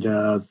and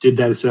did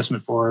that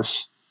assessment for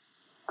us.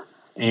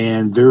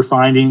 And their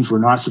findings were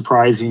not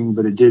surprising,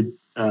 but it did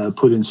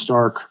put in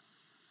stark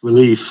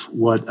relief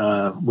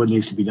what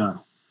needs to be done.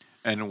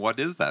 And what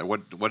is that?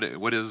 What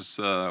is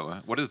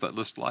that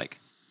list like?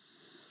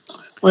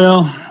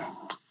 Well,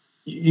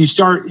 you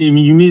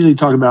immediately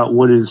talk about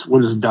what is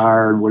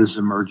dire and what is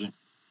emergent.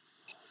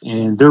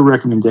 And their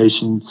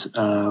recommendations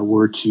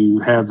were to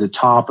have the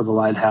top of the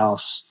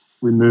lighthouse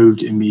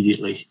removed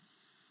immediately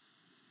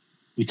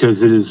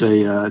because it's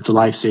a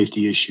life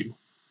safety issue.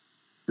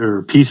 There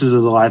are pieces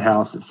of the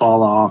lighthouse that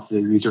fall off.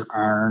 These are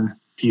iron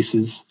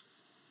pieces.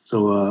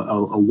 So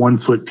a 1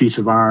 foot piece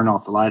of iron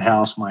off the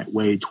lighthouse might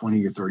weigh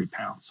 20 or 30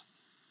 pounds.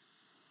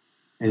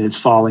 And it's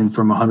falling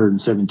from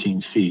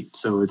 117 feet.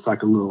 So it's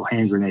like a little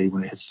hand grenade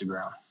when it hits the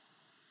ground.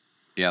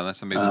 Yeah,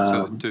 that's amazing.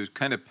 So to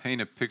kind of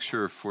paint a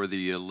picture for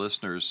the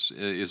listeners,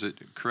 is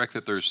it correct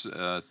that there's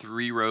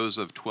 3 rows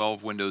of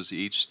 12 windows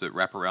each that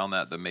wrap around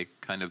that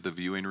make kind of the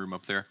viewing room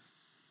up there?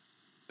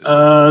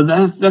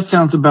 That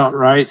sounds about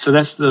right. So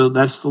that's the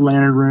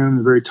lantern room,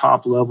 the very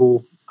top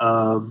level.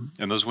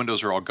 And those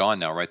windows are all gone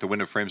now, right? The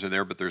window frames are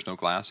there, but there's no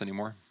glass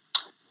anymore?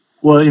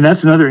 Well, and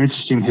that's another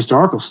interesting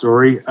historical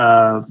story.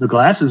 The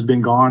glass has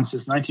been gone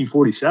since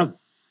 1947.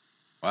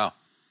 Wow.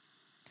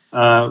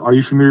 Are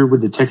you familiar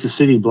with the Texas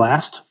City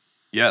blast?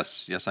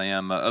 Yes, I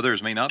am.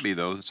 Others may not be,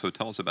 though, so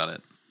tell us about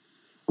it.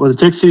 Well, the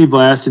Texas City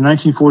blast in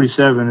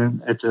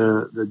 1947, at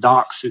the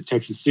docks at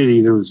Texas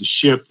City, there was a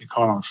ship that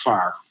caught on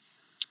fire.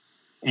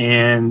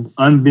 And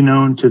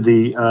unbeknown to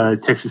the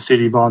Texas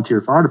City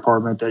Volunteer Fire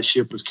Department, that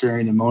ship was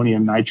carrying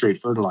ammonium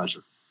nitrate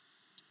fertilizer.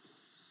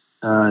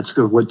 It's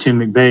what Tim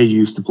McVeigh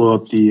used to blow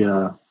up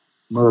the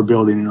Murrah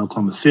building in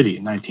Oklahoma City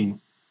in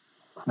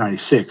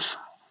 1996.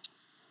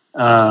 It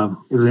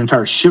was an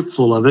entire ship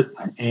full of it,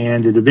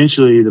 and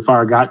eventually the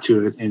fire got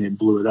to it and it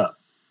blew it up.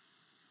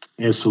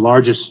 And it's the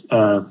largest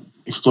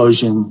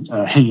explosion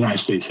in United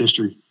States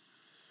history.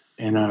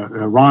 And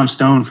Ron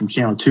Stone from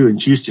Channel 2 in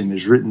Houston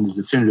has written the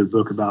definitive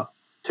book about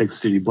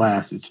Texas City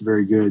blast. It's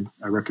very good.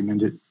 I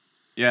recommend it.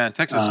 Yeah, and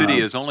Texas City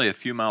is only a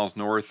few miles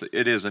north.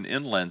 It is an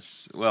inland.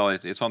 Well,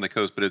 it's on the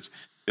coast, but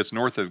it's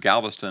north of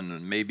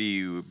Galveston,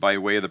 maybe by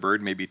way of the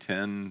bird, maybe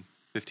 10,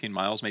 15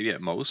 miles, maybe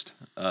at most.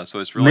 So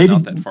it's really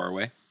not that far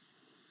away.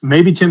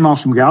 Maybe 10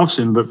 miles from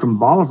Galveston, but from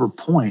Bolivar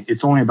Point,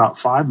 it's only about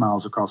 5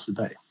 miles across the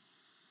bay.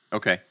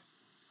 Okay.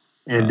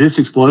 And this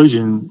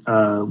explosion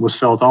was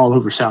felt all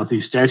over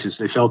southeast Texas.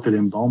 They felt it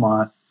in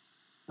Beaumont,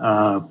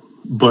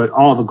 but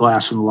all the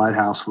glass from the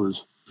lighthouse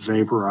was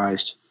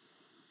vaporized.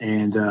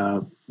 And,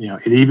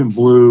 it even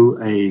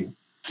blew a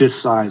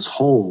fist-sized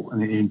hole in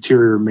the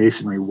interior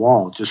masonry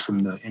wall just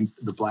from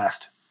the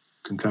blast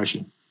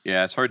concussion.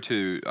 Yeah, it's hard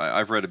to.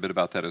 I've read a bit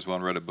about that as well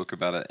and read a book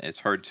about it.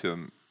 It's hard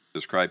to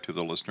describe to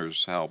the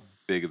listeners how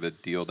big of a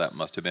deal that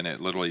must have been.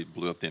 It literally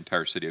blew up the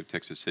entire city of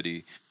Texas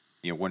City,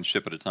 one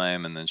ship at a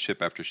time, and then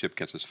ship after ship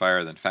catches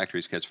fire, then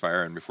factories catch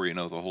fire, and before you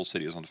know, the whole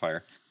city is on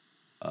fire.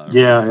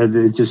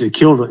 It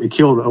killed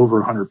over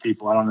 100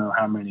 people. I don't know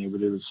how many,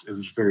 but it was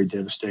very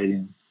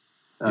devastating.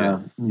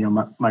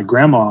 My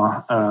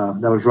grandma,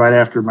 that was right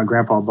after my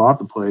grandpa bought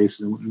the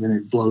place, and then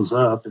it blows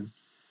up. And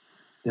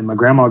then my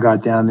grandma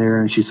got down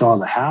there and she saw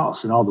the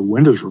house and all the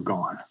windows were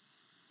gone.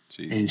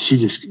 Jeez. And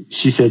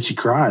she said she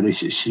cried. I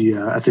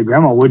said,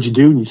 Grandma, what'd you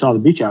do when you saw the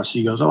beach house?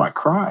 She goes, oh, I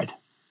cried.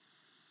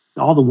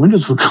 All the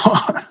windows were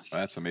gone.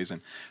 That's amazing.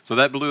 So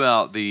that blew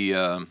out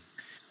the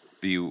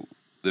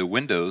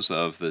windows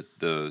of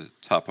the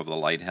top of the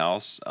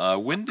lighthouse.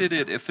 When did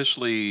it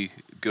officially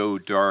go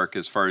dark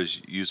as far as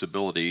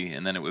usability?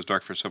 And then it was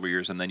dark for several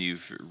years, and then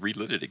you've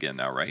relit it again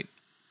now, right?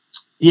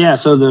 Yeah,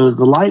 so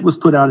the light was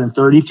put out in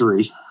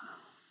 1933,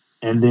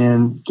 and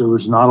then there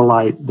was not a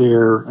light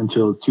there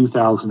until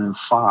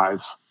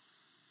 2005.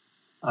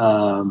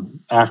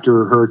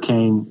 After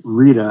Hurricane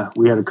Rita,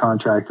 we had a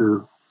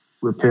contractor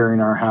repairing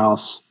our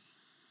house,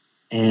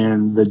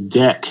 and the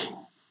deck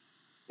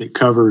that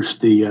covers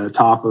the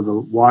top of the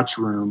watch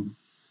room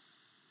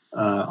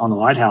on the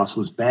lighthouse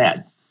was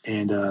bad.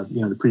 And,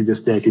 the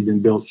previous deck had been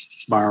built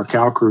by our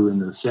cow crew in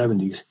the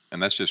 70s.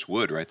 And that's just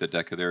wood, right? The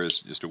deck there is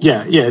just a wood.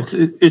 Yeah,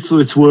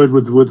 it's wood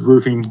with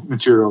roofing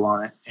material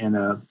on it.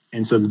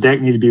 And so the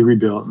deck needed to be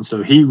rebuilt. And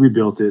so he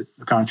rebuilt it,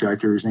 the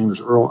contractor. His name was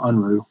Earl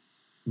Unruh,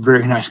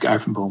 very nice guy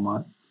from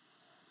Beaumont.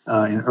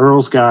 And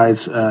Earl's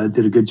guys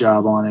did a good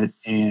job on it.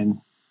 And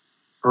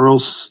Earl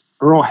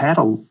had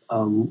a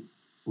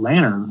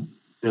lantern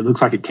that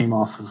looks like it came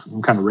off of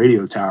some kind of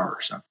radio tower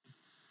or something.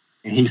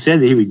 And he said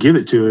that he would give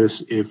it to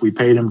us if we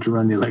paid him to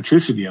run the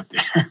electricity up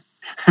there.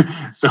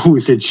 So we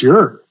said,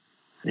 sure.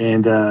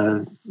 And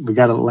we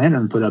got a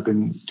lantern put up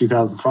in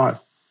 2005.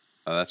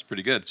 That's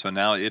pretty good. So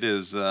now it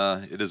is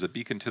a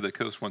beacon to the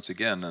coast once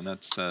again, and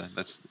that's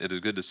it is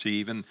good to see.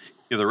 Even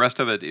the rest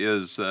of it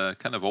is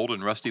kind of old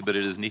and rusty, but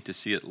it is neat to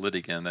see it lit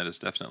again. That is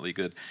definitely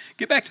good.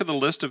 Get back to the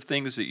list of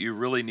things that you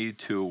really need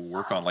to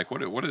work on. Like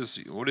what is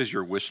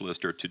your wish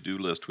list or to do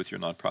list with your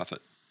nonprofit?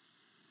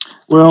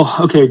 Well,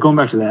 okay, going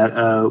back to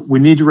that, we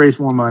need to raise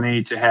more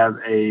money to have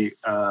a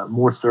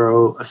more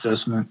thorough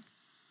assessment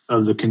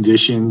of the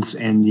conditions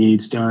and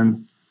needs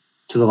done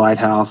to the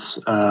lighthouse.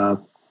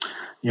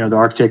 The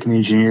architect and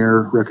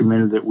engineer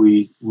recommended that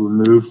we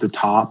remove the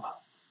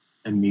top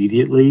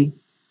immediately,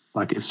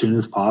 like as soon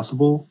as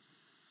possible.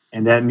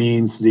 And that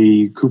means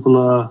the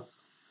cupola,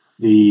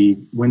 the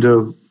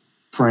window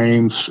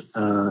frames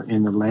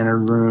in the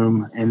lantern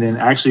room, and then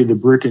actually the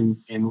brick and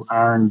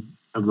iron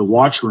of the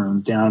watch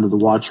room down to the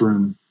watch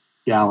room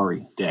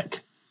gallery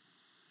deck.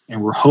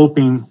 And we're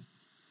hoping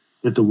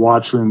that the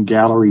watch room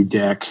gallery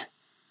deck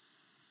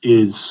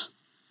is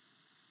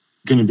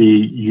going to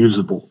be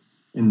usable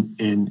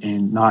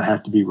and not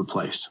have to be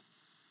replaced.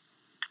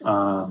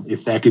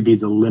 If that could be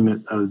the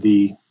limit of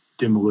the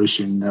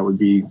demolition, that would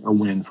be a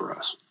win for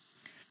us.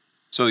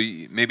 So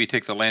you maybe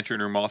take the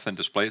lantern room off and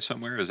display it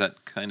somewhere. Is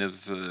that kind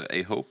of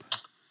a hope?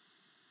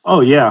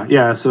 Oh yeah,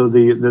 yeah. So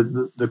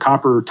the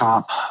copper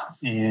top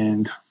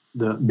and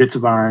the bits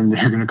of iron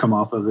that are going to come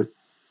off of it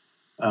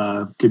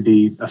could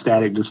be a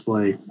static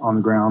display on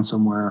the ground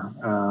somewhere.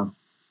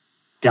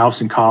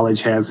 Galveston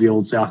College has the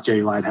old South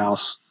J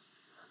Lighthouse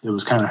that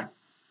was kind of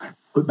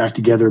put back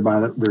together by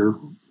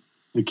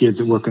the kids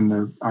that work in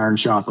the iron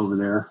shop over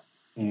there,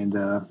 and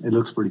it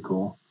looks pretty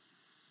cool.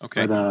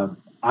 Okay, But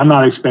I'm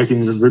not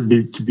expecting there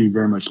to be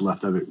very much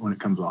left of it when it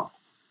comes off.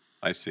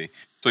 I see.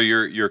 So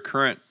your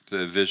current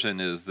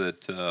vision is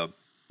that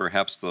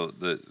perhaps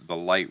the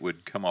light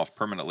would come off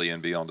permanently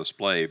and be on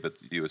display, but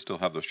you would still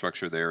have the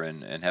structure there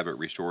and have it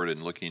restored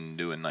and looking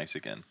new and nice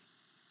again.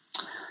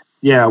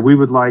 Yeah, we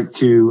would like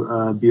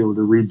to be able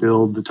to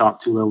rebuild the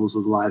top two levels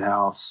of the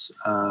lighthouse,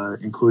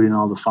 including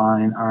all the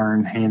fine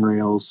iron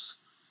handrails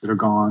that are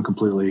gone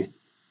completely,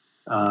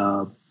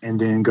 and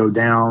then go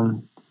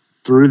down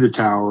through the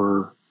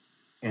tower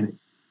and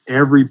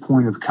every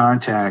point of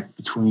contact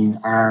between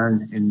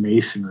iron and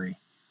masonry,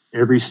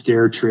 every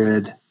stair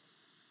tread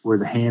where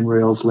the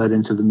handrails led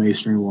into the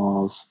masonry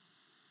walls,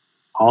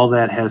 all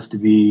that has to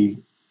be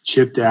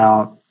chipped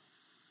out,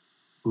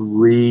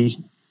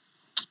 recoated,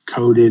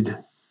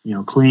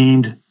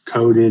 cleaned,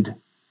 coated,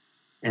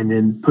 and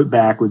then put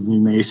back with new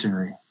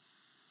masonry.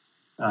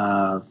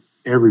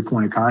 Every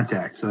point of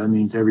contact. So that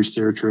means every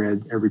stair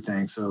tread,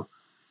 everything. So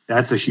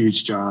that's a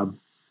huge job.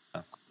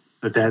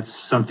 But that's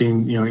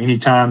something,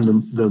 anytime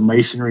the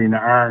masonry and the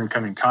iron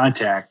come in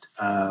contact,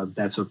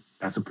 that's a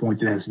point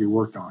that has to be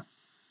worked on.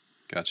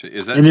 Gotcha.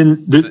 And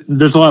then Is that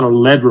there's a lot of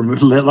lead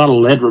removal. A lot of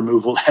lead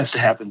removal has to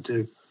happen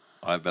too.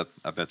 I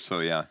bet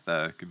so. Yeah,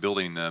 the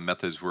building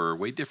methods were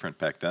way different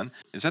back then.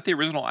 Is that the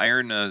original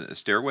iron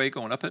stairway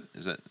going up it?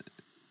 Is that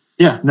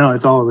Yeah, no,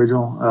 it's all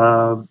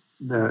original.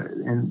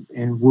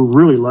 And we're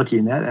really lucky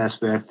in that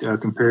aspect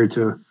compared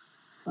to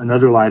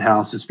another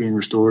lighthouse that's being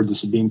restored, the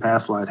Sabine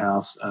Pass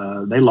Lighthouse.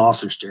 They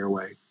lost their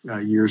stairway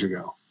years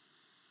ago,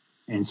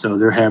 and so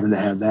they're having to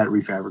have that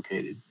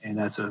refabricated, and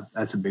that's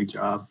a big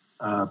job.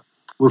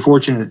 We're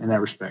fortunate in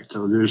that respect.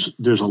 So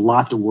there's a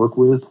lot to work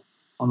with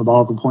on the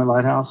Bolivar Point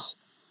Lighthouse.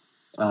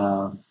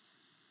 Uh,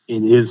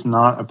 it is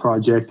not a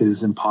project that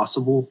is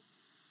impossible,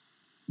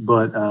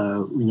 but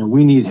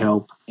we need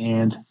help,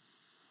 and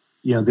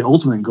the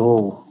ultimate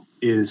goal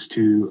is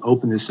to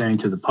open this thing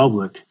to the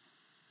public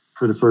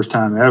for the first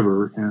time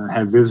ever and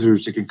have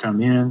visitors that can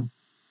come in,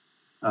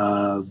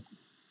 uh,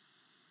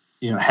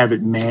 have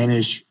it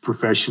managed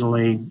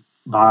professionally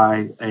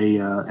by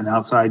an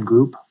outside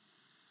group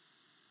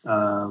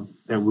that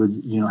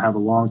would, have a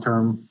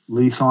long-term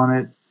lease on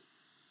it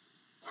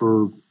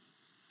for,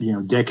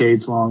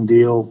 decades long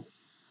deal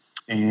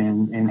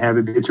and have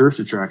it be a tourist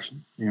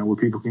attraction, where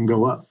people can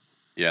go up.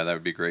 Yeah, that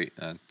would be great.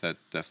 That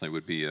definitely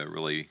would be a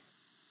really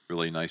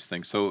really nice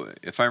thing. So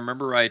if I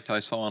remember right, I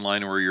saw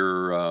online where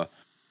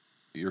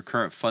your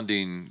current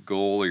funding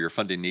goal or your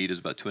funding need is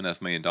about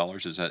 $2.5 million.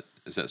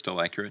 Is that still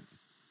accurate?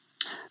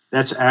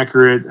 That's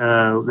accurate.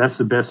 That's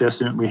the best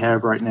estimate we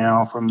have right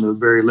now from the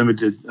very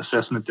limited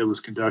assessment that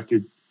was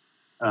conducted.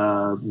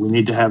 We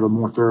need to have a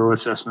more thorough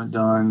assessment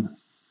done.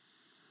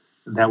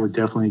 That would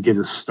definitely get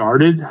us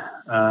started.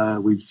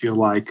 We'd feel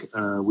like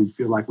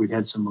we'd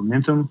had some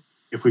momentum.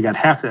 If we got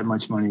half that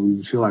much money, we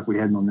would feel like we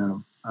had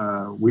momentum.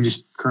 We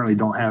just currently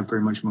don't have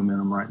very much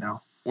momentum right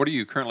now. What are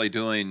you currently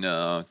doing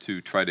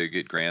to try to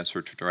get grants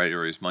or to try to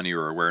raise money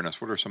or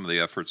awareness? What are some of the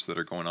efforts that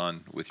are going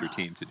on with your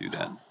team to do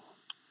that?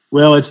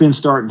 Well, it's been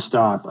start and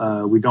stop.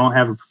 We don't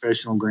have a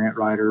professional grant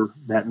writer.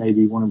 That may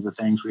be one of the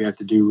things we have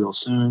to do real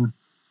soon.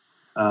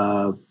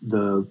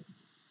 The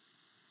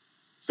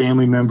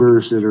family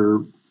members that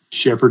are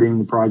shepherding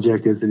the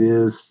project as it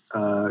is,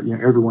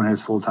 everyone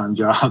has full-time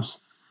jobs.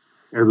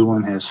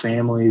 Everyone has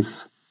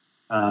families.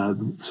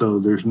 So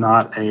there's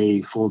not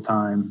a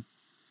full-time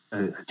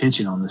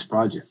attention on this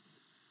project.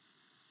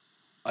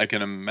 I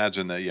can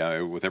imagine that,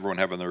 yeah, with everyone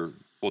having their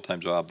full-time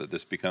job, that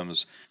this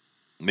becomes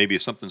maybe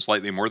something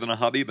slightly more than a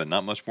hobby, but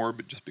not much more,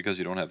 but just because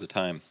you don't have the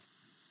time.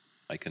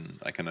 I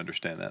can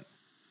understand that.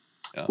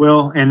 Yeah.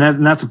 Well, and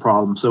that's a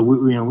problem. So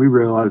we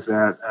realize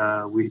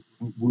that we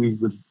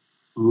would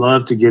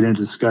love to get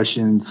into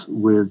discussions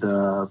with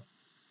an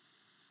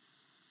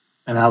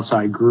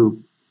outside group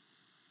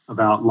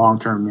about long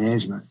term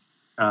management,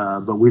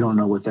 but we don't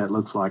know what that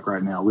looks like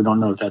right now. We don't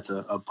know if that's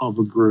a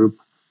public group,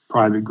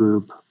 private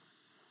group,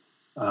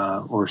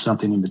 or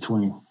something in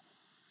between.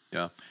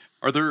 Yeah.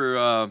 Are there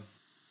uh,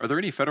 are there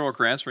any federal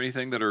grants or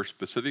anything that are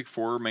specific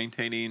for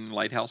maintaining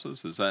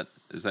lighthouses? Is that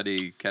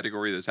a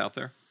category that's out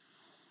there?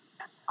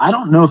 I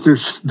don't know if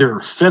there are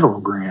federal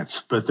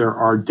grants, but there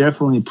are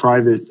definitely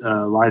private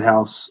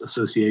lighthouse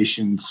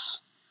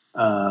associations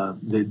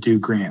that do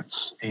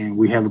grants, and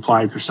we have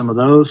applied for some of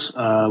those.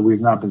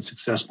 We've not been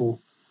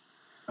successful.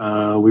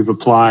 We've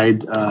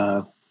applied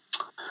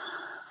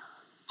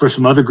for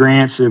some other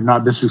grants that have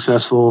not been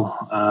successful.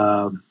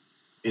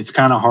 It's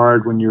kind of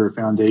hard when you're a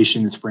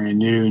foundation that's brand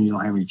new and you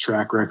don't have any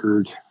track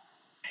record,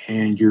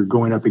 and you're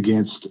going up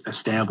against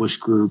established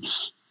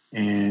groups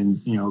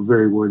and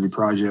very worthy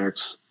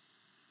projects.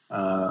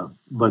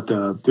 But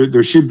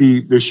there should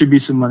be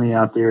some money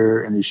out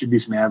there, and there should be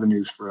some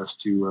avenues for us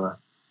to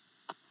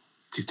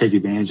take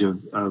advantage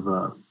of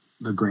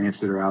the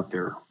grants that are out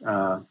there.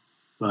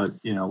 But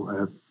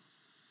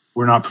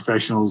we're not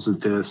professionals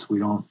at this. We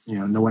don't,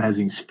 no one has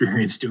any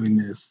experience doing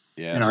this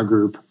in our Yes.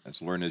 group,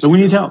 That's learn as so you we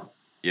need go. help.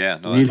 Yeah,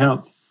 no, We I need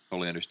help.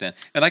 totally understand.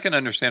 And I can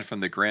understand from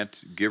the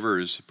grant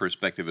giver's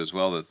perspective as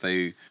well that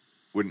they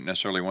wouldn't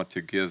necessarily want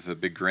to give a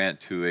big grant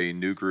to a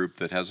new group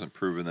that hasn't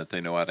proven that they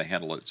know how to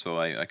handle it. So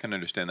I can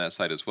understand that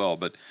side as well.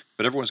 But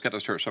everyone's got to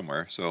start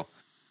somewhere. So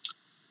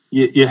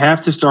You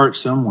have to start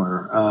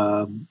somewhere.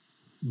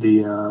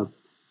 The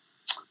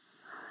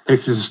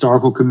Texas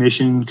Historical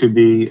Commission could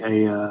be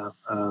a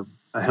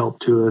help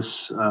to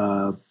us.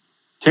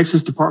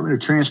 Texas Department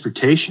of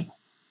Transportation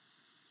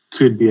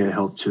could be a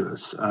help to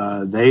us.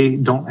 They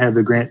don't have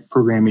the grant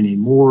program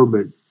anymore,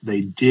 but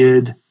they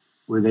did,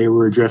 where they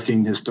were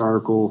addressing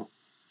historical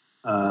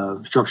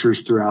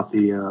structures throughout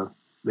the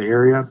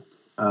area.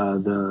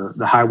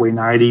 The Highway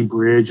 90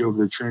 bridge over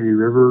the Trinity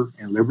River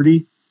in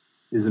Liberty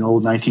is an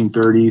old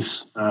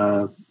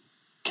 1930s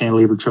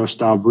cantilever truss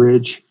style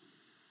bridge,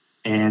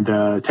 and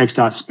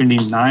TxDOT spending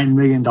 $9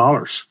 million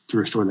to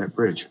restore that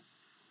bridge.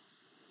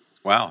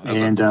 wow,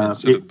 And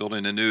instead of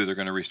building a new, they're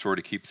going to restore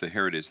to keep the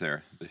heritage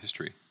there, the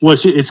history. well,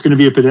 it's going to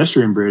be a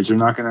pedestrian bridge. They're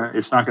not going to.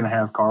 It's not going to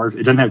have cars.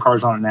 It doesn't have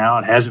cars on it now.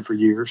 It hasn't for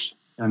years,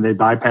 and they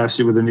bypassed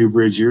it with a new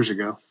bridge years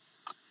ago.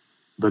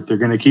 But they're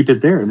going to keep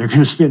it there, and they're going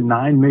to spend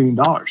 $9 million.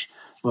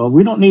 Well,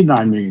 we don't need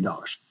 $9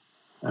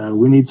 million.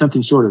 We need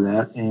something short of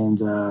that,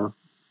 and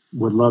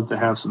would love to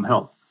have some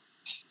help.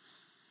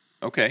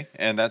 Okay,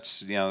 and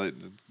that's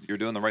you're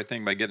doing the right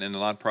thing by getting into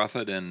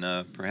nonprofit,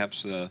 and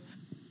perhaps the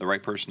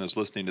right person is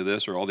listening to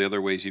this, or all the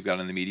other ways you've got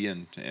in the media,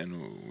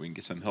 and we can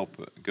get some help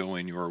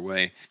going your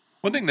way.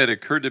 One thing that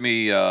occurred to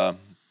me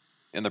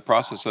in the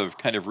process of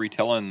kind of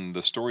retelling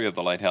the story of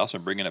the lighthouse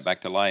and bringing it back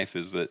to life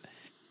is that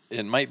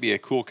it might be a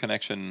cool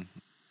connection.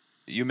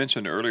 You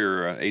mentioned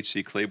earlier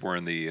H.C.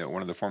 Claiborne, the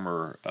one of the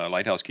former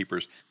lighthouse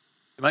keepers.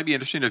 It might be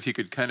interesting if you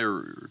could kind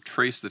of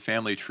trace the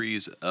family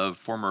trees of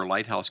former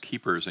lighthouse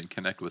keepers and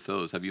connect with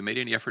those. Have you made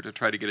any effort to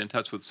try to get in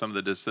touch with some of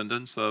the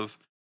descendants of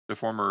the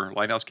former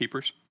lighthouse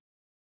keepers?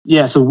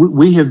 Yeah, so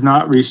we have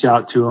not reached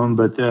out to them,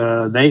 but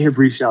they have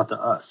reached out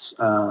to us.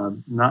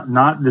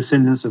 Not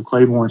descendants of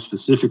Claiborne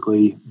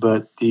specifically,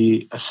 but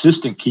the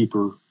assistant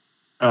keeper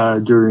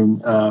during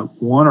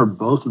one or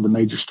both of the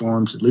major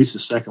storms, at least the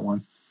second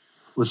one,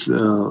 was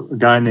a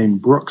guy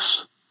named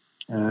Brooks.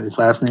 His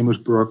last name was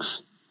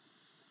Brooks,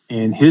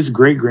 and his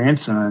great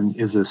grandson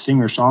is a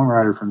singer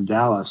songwriter from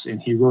Dallas,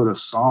 and he wrote a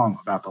song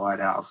about the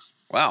lighthouse.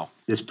 Wow.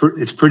 It's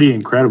pretty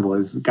incredible.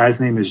 The guy's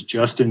name is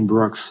Justin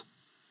Brooks,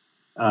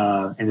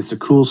 and it's a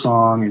cool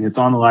song, and it's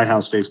on the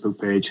Lighthouse Facebook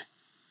page.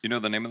 You know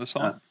the name of the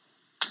Uh,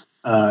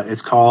 song?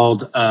 it's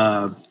called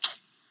I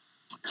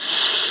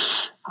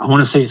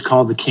want to say it's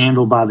called "The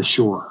Candle by the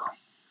Shore."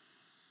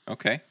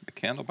 Okay, The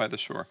Candle by the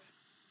Shore.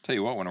 Tell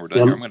you what, when we're done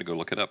Yeah, here, I'm going to go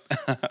look it up.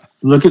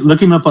 look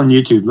him up on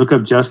YouTube. Look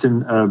up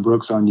Justin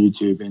Brooks on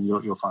YouTube, and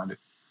you'll find it.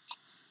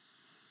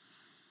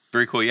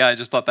 Very cool. Yeah, I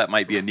just thought that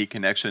might be a neat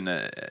connection.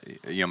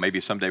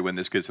 Maybe someday when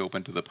this gets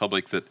open to the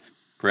public, that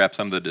perhaps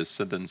some of the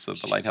descendants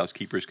of the lighthouse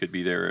keepers could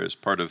be there as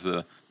part of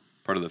the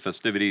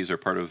festivities, or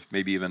part of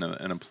maybe even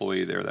an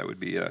employee there. That would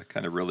be a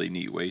kind of really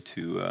neat way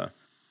to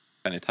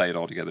kind of tie it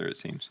all together. It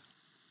seems.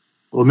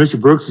 Well,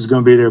 Mr. Brooks is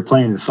going to be there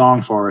playing the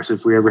song for us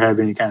if we ever have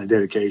any kind of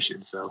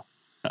dedication. So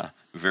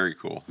Very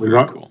cool. we've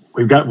Very got cool.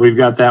 we've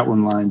got that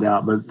one lined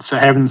out. But so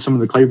having some of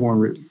the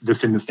Claiborne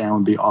descendants down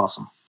would be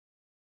awesome.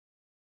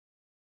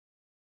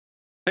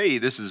 Hey,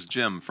 this is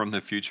Jim from the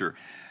future.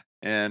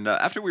 And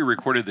after we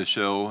recorded the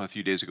show a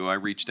few days ago, I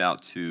reached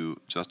out to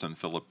Justin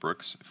Phillip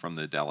Brooks from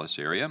the Dallas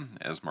area,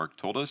 as Mark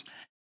told us.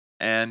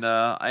 And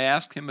I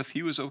asked him if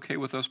he was okay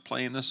with us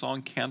playing the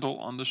song Candle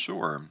on the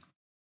Shore.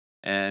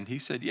 And he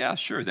said, yeah,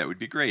 sure, that would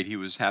be great. He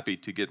was happy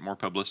to get more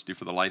publicity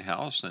for the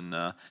Lighthouse, and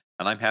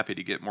I'm happy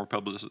to get more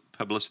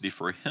publicity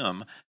for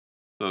him.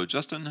 So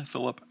Justin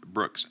Philip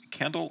Brooks,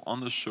 Candle on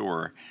the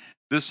Shore.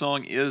 This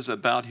song is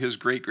about his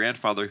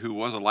great-grandfather who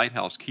was a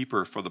lighthouse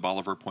keeper for the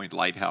Bolivar Point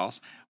Lighthouse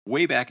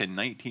way back in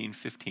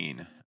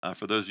 1915.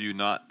 For those of you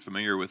not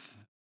familiar with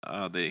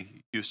the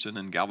Houston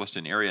and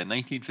Galveston area,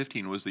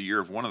 1915 was the year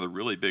of one of the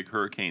really big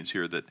hurricanes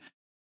here that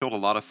killed a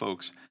lot of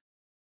folks.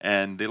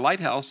 And the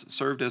lighthouse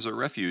served as a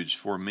refuge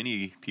for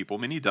many people,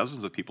 many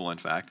dozens of people, in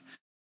fact,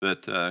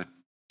 that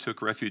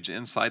took refuge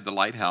inside the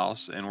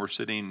lighthouse and were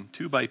sitting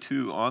 2 by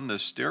 2 on the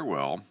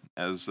stairwell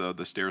as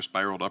the stairs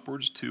spiraled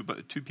upwards. Two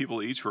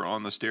people each were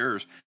on the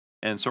stairs,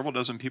 and several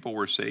dozen people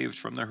were saved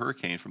from the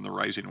hurricane, from the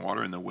rising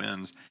water and the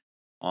winds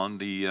on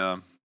the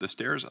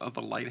stairs of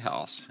the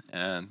lighthouse.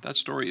 And that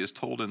story is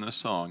told in this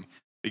song.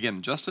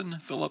 Again, Justin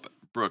Philip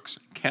Brooks,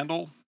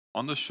 Candle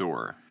on the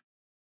Shore.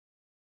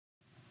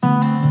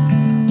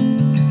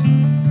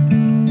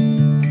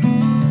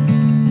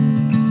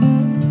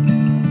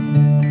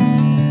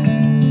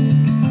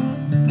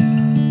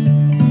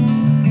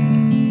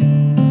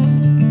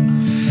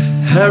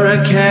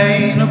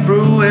 Hurricane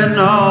a-brewing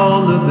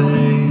on the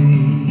bay.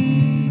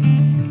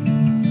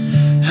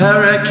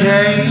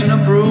 Hurricane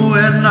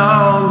a-brewing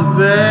on the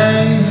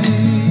bay.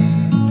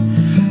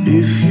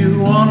 If you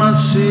wanna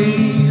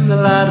see the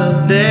light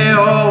of day,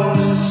 oh,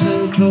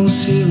 listen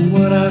close, hear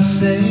what I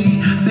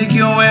say. Make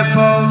your way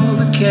for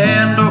the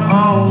candle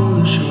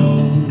on the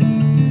shore.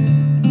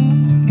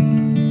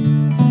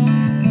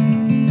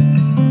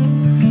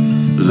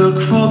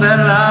 Look for that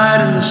light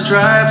in the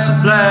stripes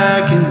of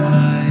black and white.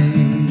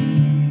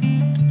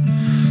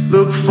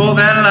 Look for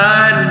that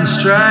light in the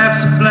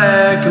stripes of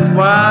black and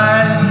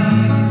white.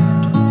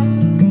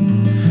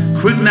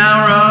 Quick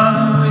now,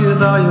 run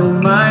with all your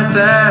might.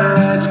 That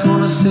light's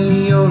gonna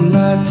save your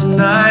life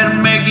tonight.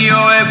 And make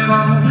your way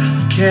for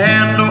the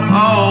candle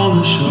on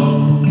the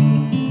shore.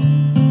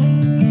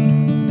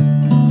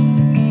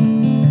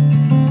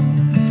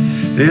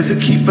 There's a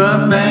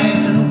keeper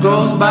man who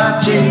goes by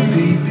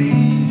JPB.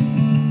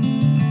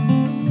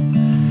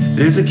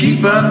 There's a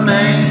keeper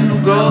man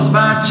who goes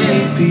by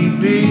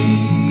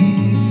JPB.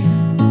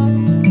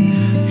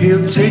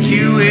 He'll take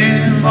you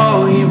in,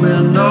 for he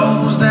well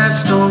knows that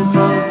storm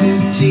from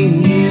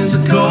 15 years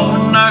ago.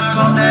 Knock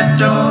on that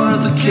door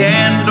of the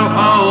candle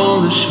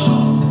on the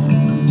shore.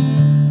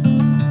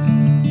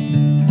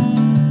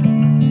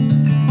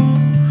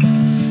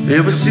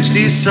 There were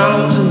 60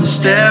 souls in the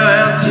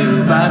stairwell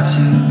 2 by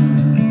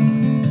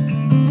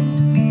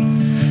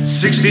 2.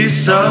 60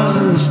 souls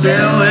in the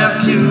stairwell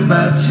 2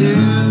 by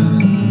 2.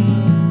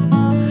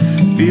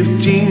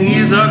 15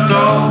 years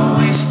ago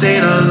we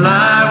stayed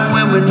alive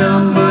when we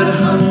numbered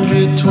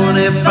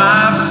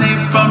 125,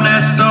 safe from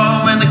that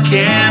storm and the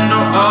candle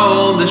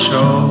on the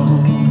shore.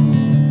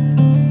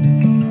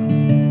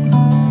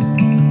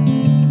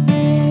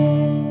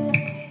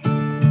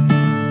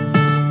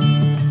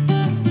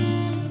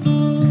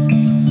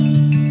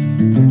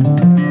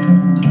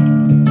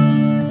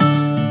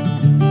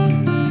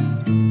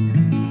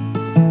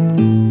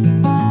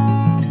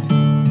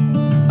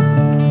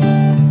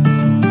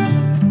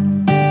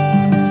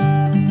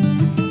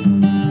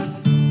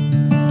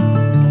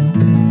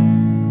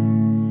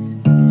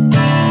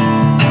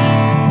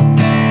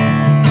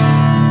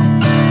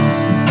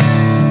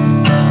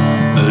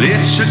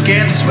 Shook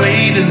and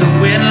swayed in the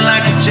wind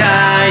like a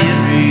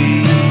giant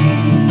reed.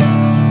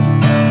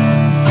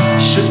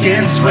 Shook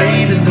and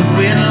swayed in the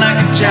wind like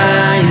a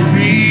giant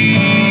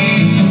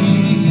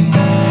reed.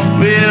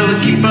 Well, the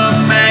keeper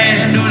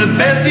man do the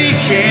best he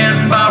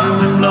can, borrowing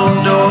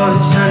windblown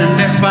doors, turning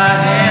necks by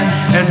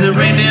hand as it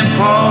rained and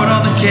poured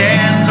on the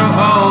candle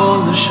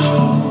on the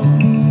shore.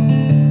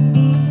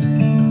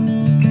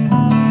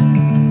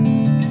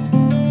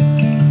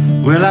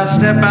 Well, I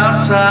step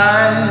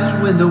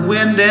outside when the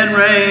wind and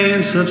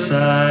rain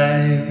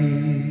subside.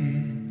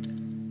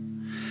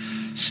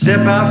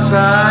 Step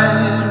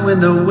outside when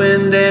the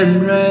wind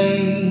and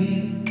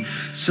rain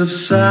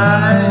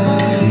subside.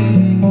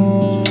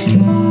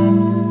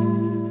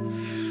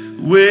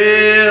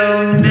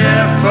 We'll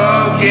never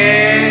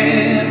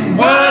forget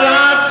what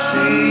I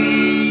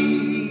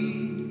see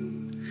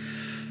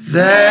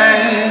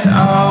that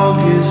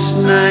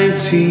August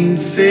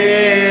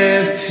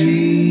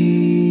 1915.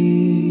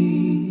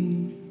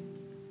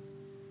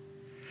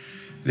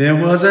 There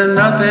wasn't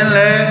nothing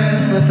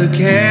left but the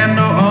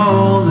candle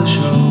on the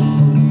shore.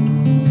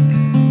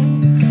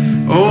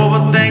 Oh,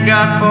 but thank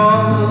God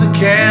for the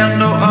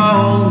candle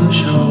on the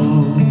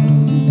shore.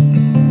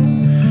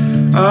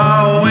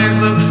 Always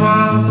look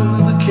for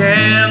the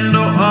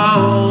candle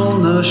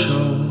on the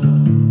shore.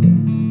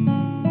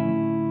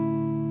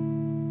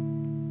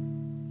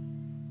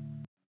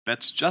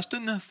 That's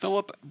Justin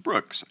Philip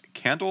Brooks,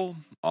 Candle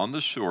on the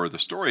Shore, the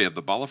story of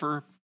the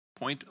Bolivar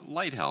Point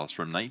Lighthouse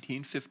from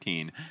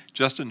 1915.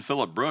 Justin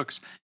Philip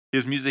Brooks,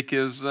 his music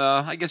is,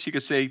 I guess you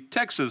could say,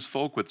 Texas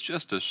folk with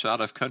just a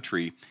shot of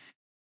country.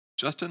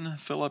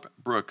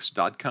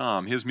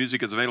 JustinPhilipBrooks.com. His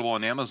music is available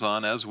on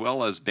Amazon as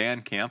well as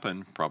Bandcamp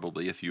and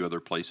probably a few other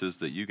places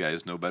that you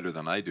guys know better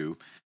than I do.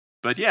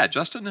 But yeah,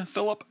 Justin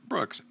Philip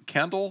Brooks,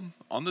 Candle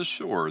on the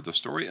Shore, the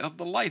story of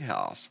the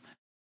Lighthouse.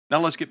 Now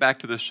let's get back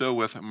to the show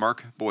with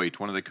Mark Boyt,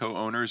 one of the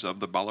co-owners of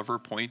the Bolivar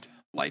Point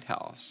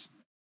Lighthouse.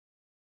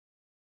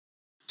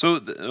 So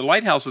the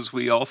lighthouses,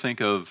 we all think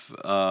of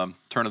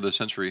turn of the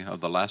century, of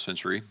the last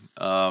century.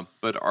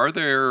 But are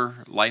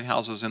there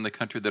lighthouses in the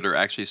country that are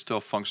actually still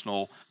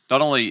functional?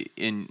 Not only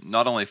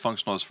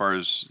functional as far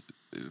as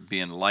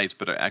being lights,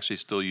 but are actually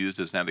still used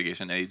as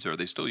navigation aids? Are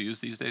they still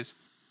used these days?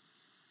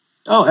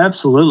 Oh,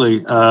 absolutely.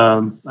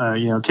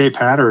 Cape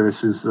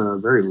Hatteras is a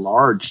very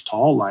large,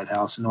 tall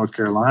lighthouse in North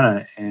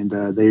Carolina, and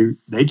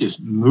they just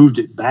moved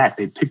it back.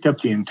 They picked up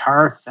the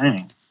entire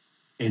thing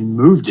and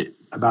moved it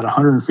about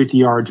 150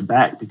 yards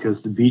back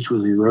because the beach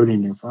was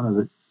eroding in front of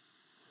it.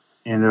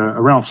 And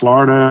around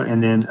Florida,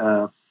 and then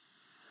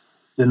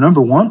the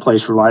number one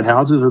place for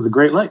lighthouses are the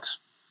Great Lakes.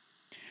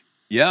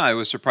 Yeah, I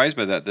was surprised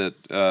by that.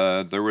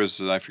 There was,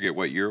 I forget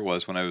what year it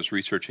was when I was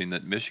researching,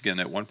 that Michigan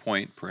at one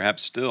point,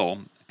 perhaps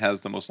still,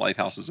 has the most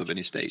lighthouses of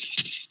any state.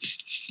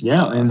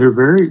 Yeah, and they're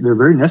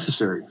very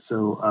necessary.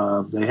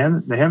 So they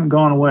haven't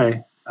gone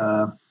away.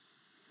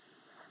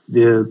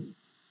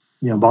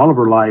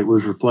 Bolivar Light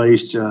was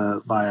replaced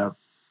by a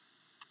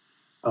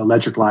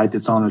electric light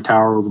that's on a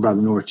tower over by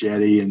the North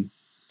Jetty, and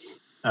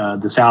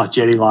the South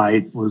Jetty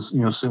light was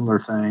similar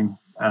thing.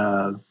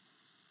 The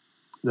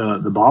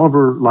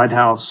Bolivar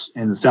Lighthouse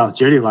and the South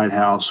Jetty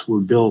Lighthouse were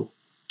built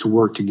to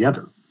work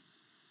together.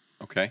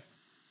 Okay.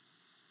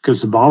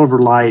 Because the Bolivar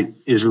light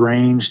is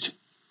ranged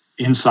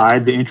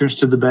inside the entrance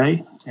to the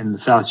bay, and the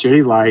South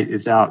Jetty light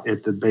is out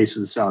at the base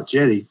of the South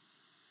Jetty.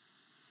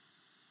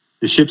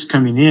 The ships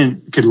coming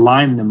in could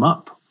line them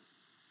up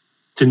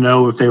to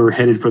know if they were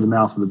headed for the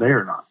mouth of the bay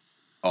or not.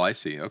 Oh, I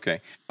see. Okay.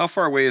 How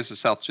far away is the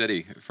South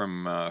Jetty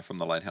from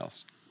the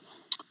lighthouse?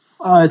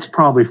 It's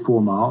probably 4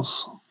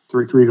 miles,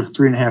 three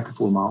and a half to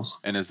 4 miles.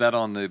 And is that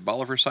on the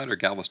Bolivar side or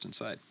Galveston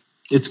side?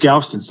 It's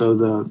Galveston. So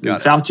the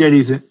South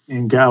Jetty's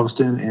in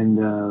Galveston, and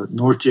the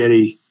North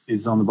Jetty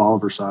is on the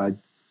Bolivar side.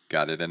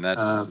 Got it. And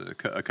that's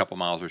a couple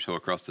miles or so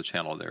across the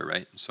channel there,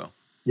 right? So.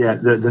 Yeah,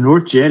 the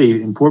North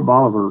Jetty in Port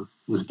Bolivar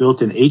was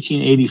built in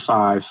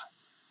 1885,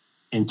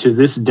 and to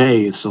this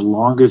day, it's the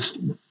longest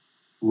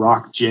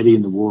rock jetty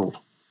in the world.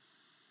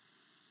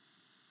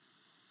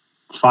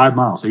 It's 5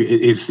 miles.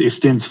 It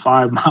extends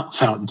 5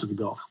 miles out into the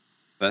Gulf.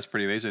 That's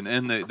pretty amazing.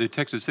 And the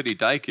Texas City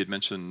Dike you'd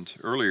mentioned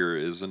earlier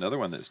is another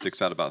one that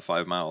sticks out about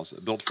 5 miles,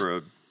 built for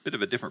a bit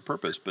of a different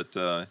purpose, but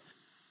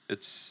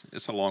it's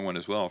a long one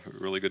as well.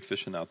 Really good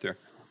fishing out there.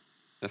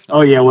 Definitely.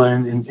 Oh, yeah, well,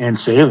 and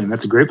sailing.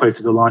 That's a great place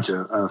to go launch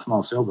a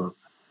small sailboat.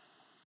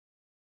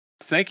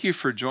 Thank you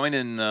for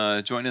joining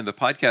the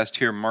podcast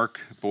here, Mark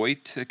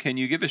Boyt. Can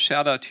you give a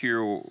shout out to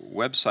your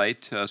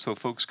website so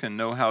folks can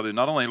know how to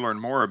not only learn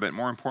more, but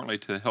more importantly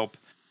to help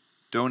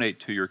donate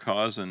to your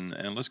cause, and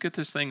let's get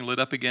this thing lit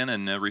up again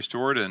and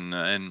restored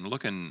and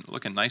looking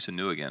nice and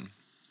new again.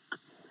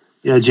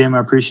 Yeah, Jim, I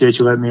appreciate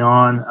you letting me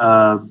on.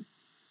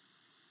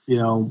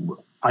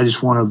 I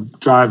just want to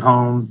drive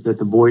home that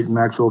the Boyt and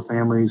Maxwell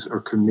families are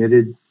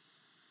committed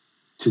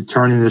to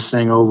turning this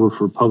thing over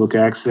for public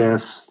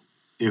access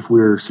if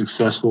we're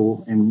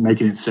successful in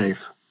making it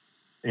safe,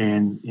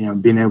 and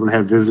being able to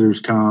have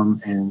visitors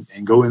come and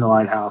go in the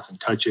lighthouse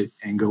and touch it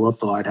and go up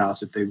the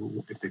lighthouse if they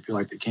feel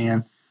like they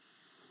can.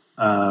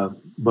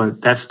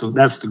 But that's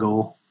the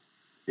goal,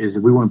 is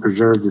that we want to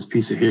preserve this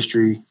piece of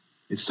history.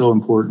 It's so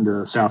important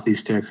to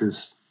Southeast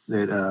Texas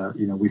that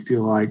we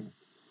feel like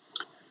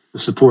the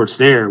support's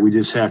there. We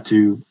just have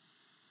to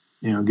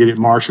get it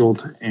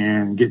marshaled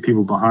and get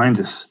people behind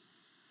us.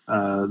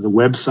 The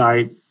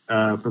website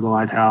for the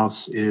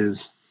lighthouse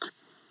is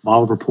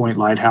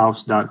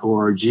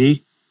bolivarpointlighthouse.org. You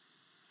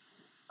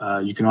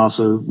can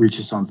also reach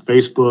us on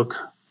Facebook.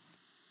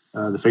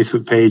 The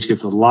Facebook page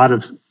gets a lot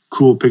of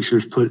cool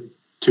pictures put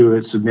to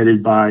it,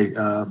 submitted by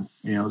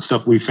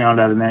stuff we found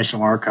out of the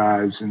National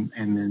Archives, and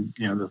then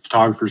the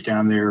photographers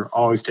down there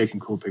always taking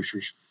cool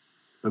pictures.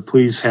 But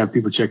please have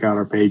people check out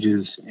our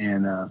pages,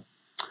 and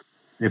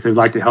if they'd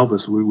like to help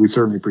us, we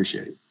certainly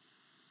appreciate it.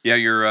 Yeah,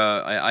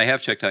 I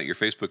have checked out your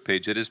Facebook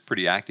page. It is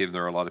pretty active.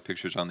 There are a lot of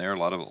pictures on there, a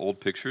lot of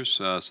old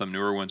pictures, some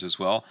newer ones as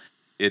well.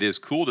 It is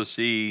cool to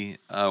see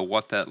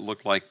what that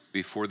looked like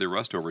before the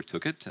rust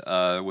overtook it,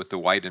 with the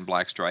white and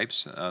black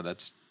stripes.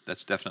 That's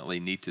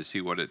definitely neat to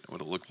see what it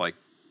looked like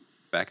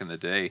back in the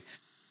day.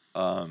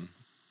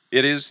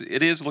 It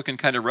is looking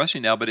kind of rusty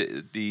now, but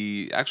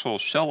the actual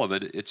shell of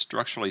it's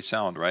structurally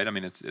sound, right? I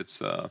mean, it's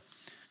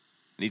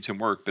needs some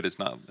work, but it's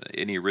not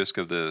any risk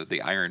of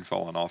the iron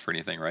falling off or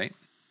anything, right?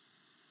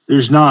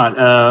 There's not.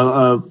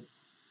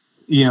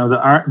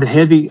 The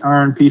heavy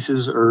iron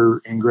pieces are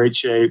in great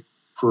shape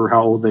for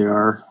how old they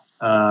are.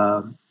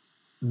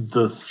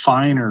 The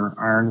finer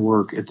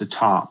ironwork at the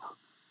top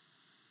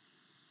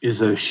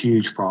is a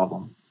huge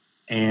problem,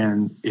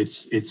 and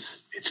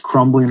it's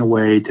crumbling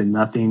away to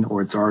nothing,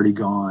 or it's already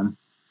gone.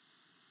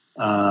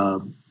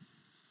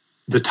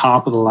 the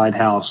top of the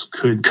lighthouse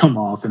could come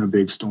off in a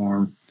big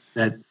storm.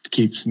 That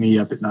keeps me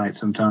up at night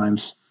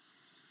sometimes.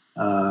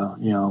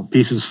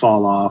 Pieces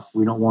fall off.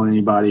 We don't want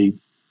anybody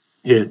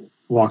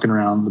walking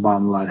around the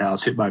bottom of the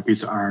lighthouse hit by a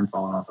piece of iron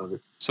falling off of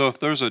it. So if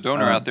there's a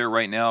donor out there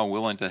right now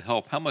willing to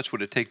help, how much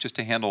would it take just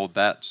to handle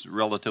that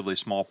relatively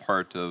small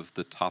part of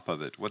the top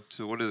of it? What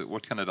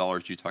kind of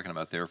dollars are you talking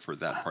about there for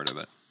that part of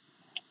it?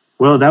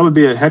 Well, that would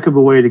be a heck of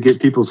a way to get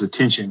people's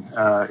attention.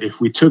 If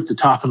we took the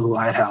top of the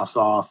lighthouse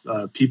off,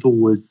 people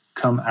would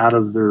come out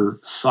of their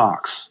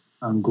socks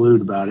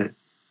unglued about it.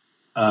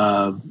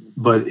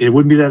 But it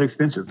wouldn't be that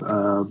expensive.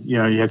 You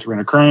have to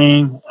rent a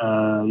crane.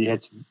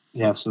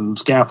 You have some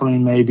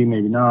scaffolding, maybe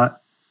not.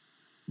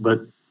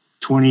 But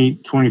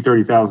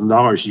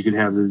 $30,000, you could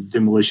have the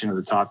demolition of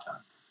the top done.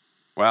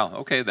 Wow.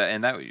 Okay.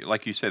 That,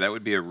 like you say, that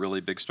would be a really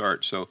big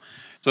start. So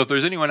if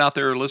there's anyone out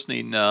there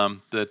listening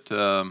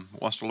that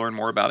wants to learn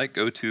more about it,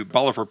 go to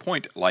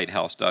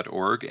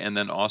BolivarPointLighthouse.org and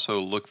then also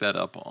look that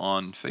up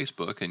on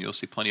Facebook, and you'll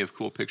see plenty of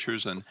cool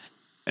pictures. And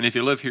if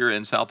you live here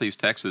in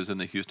Southeast Texas in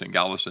the Houston,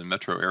 Galveston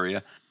metro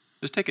area,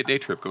 just take a day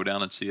trip, go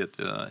down and see it.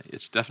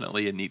 It's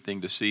definitely a neat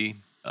thing to see.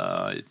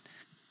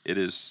 It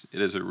is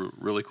a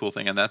really cool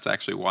thing, and that's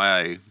actually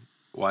why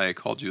I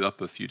called you up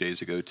a few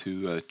days ago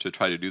to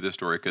try to do this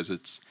story, because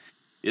it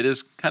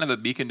is kind of a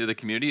beacon to the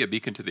community, a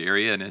beacon to the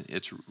area, and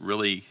it's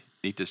really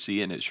neat to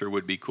see, and it sure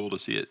would be cool to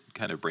see it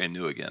kind of brand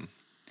new again.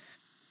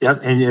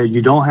 Yep, and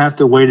you don't have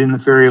to wait in the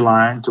ferry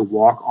line to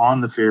walk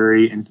on the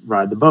ferry and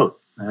ride the boat.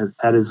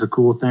 That is a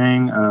cool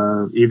thing.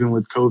 Even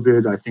with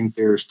COVID, I think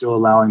they're still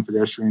allowing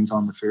pedestrians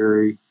on the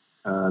ferry.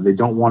 They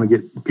don't want to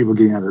get people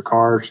getting out of their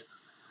cars.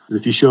 But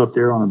if you show up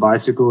there on a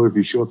bicycle, or if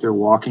you show up there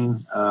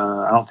walking,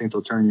 I don't think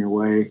they'll turn you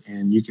away,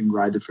 and you can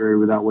ride the ferry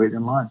without waiting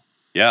in line.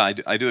 Yeah,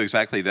 I do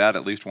exactly that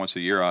at least once a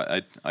year.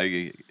 I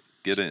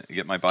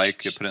get my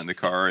bike, put it in the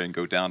car, and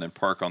go down and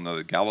park on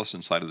the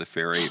Galveston side of the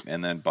ferry,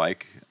 and then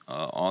bike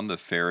on the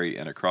ferry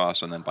and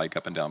across, and then bike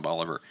up and down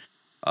Bolivar.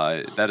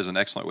 That is an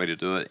excellent way to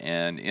do it.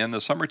 And in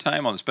the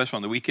summertime, especially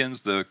on the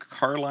weekends, the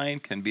car line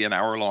can be an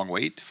hour-long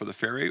wait for the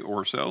ferry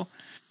or so.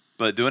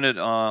 But doing it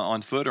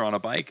on foot or on a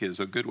bike is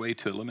a good way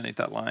to eliminate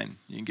that line.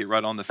 You can get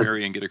right on the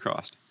ferry and get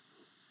across.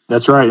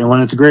 That's right. And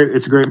when it's a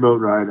great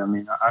boat ride. I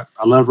mean,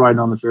 I love riding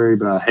on the ferry,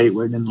 but I hate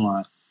waiting in the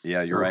line.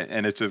 Yeah, you're right.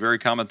 And it's a very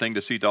common thing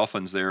to see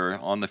dolphins there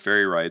on the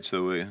ferry ride.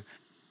 So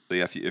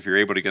if you're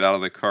able to get out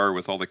of the car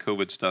with all the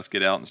COVID stuff,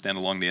 get out and stand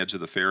along the edge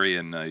of the ferry,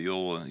 and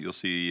you'll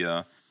see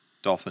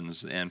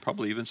dolphins and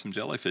probably even some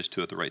jellyfish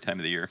too at the right time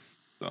of the year.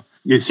 So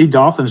you see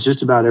dolphins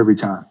just about every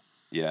time.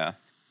 Yeah.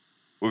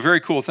 Well,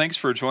 very cool. Thanks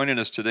for joining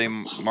us today,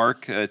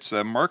 Mark. It's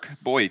Mark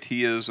Boyt.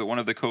 He is one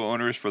of the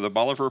co-owners for the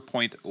Bolivar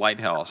Point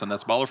Lighthouse, and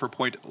that's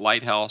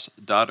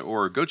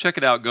BolivarPointLighthouse.org. Go check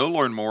it out. Go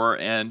learn more,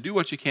 and do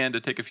what you can to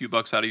take a few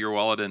bucks out of your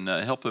wallet and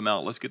help them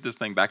out. Let's get this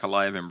thing back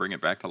alive and bring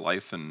it back to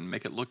life and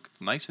make it look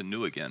nice and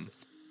new again.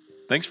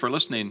 Thanks for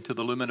listening to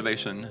the Loom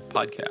Innovation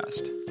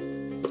Podcast.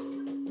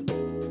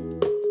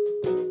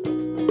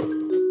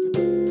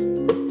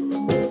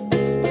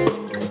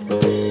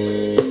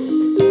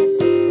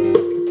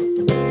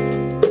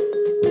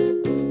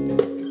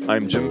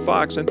 I'm Jim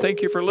Fox, and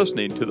thank you for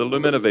listening to the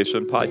Loom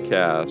Innovation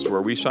Podcast,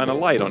 where we shine a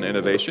light on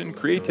innovation,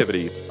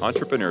 creativity,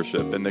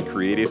 entrepreneurship, and the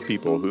creative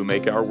people who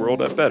make our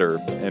world a better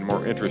and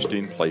more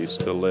interesting place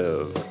to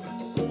live.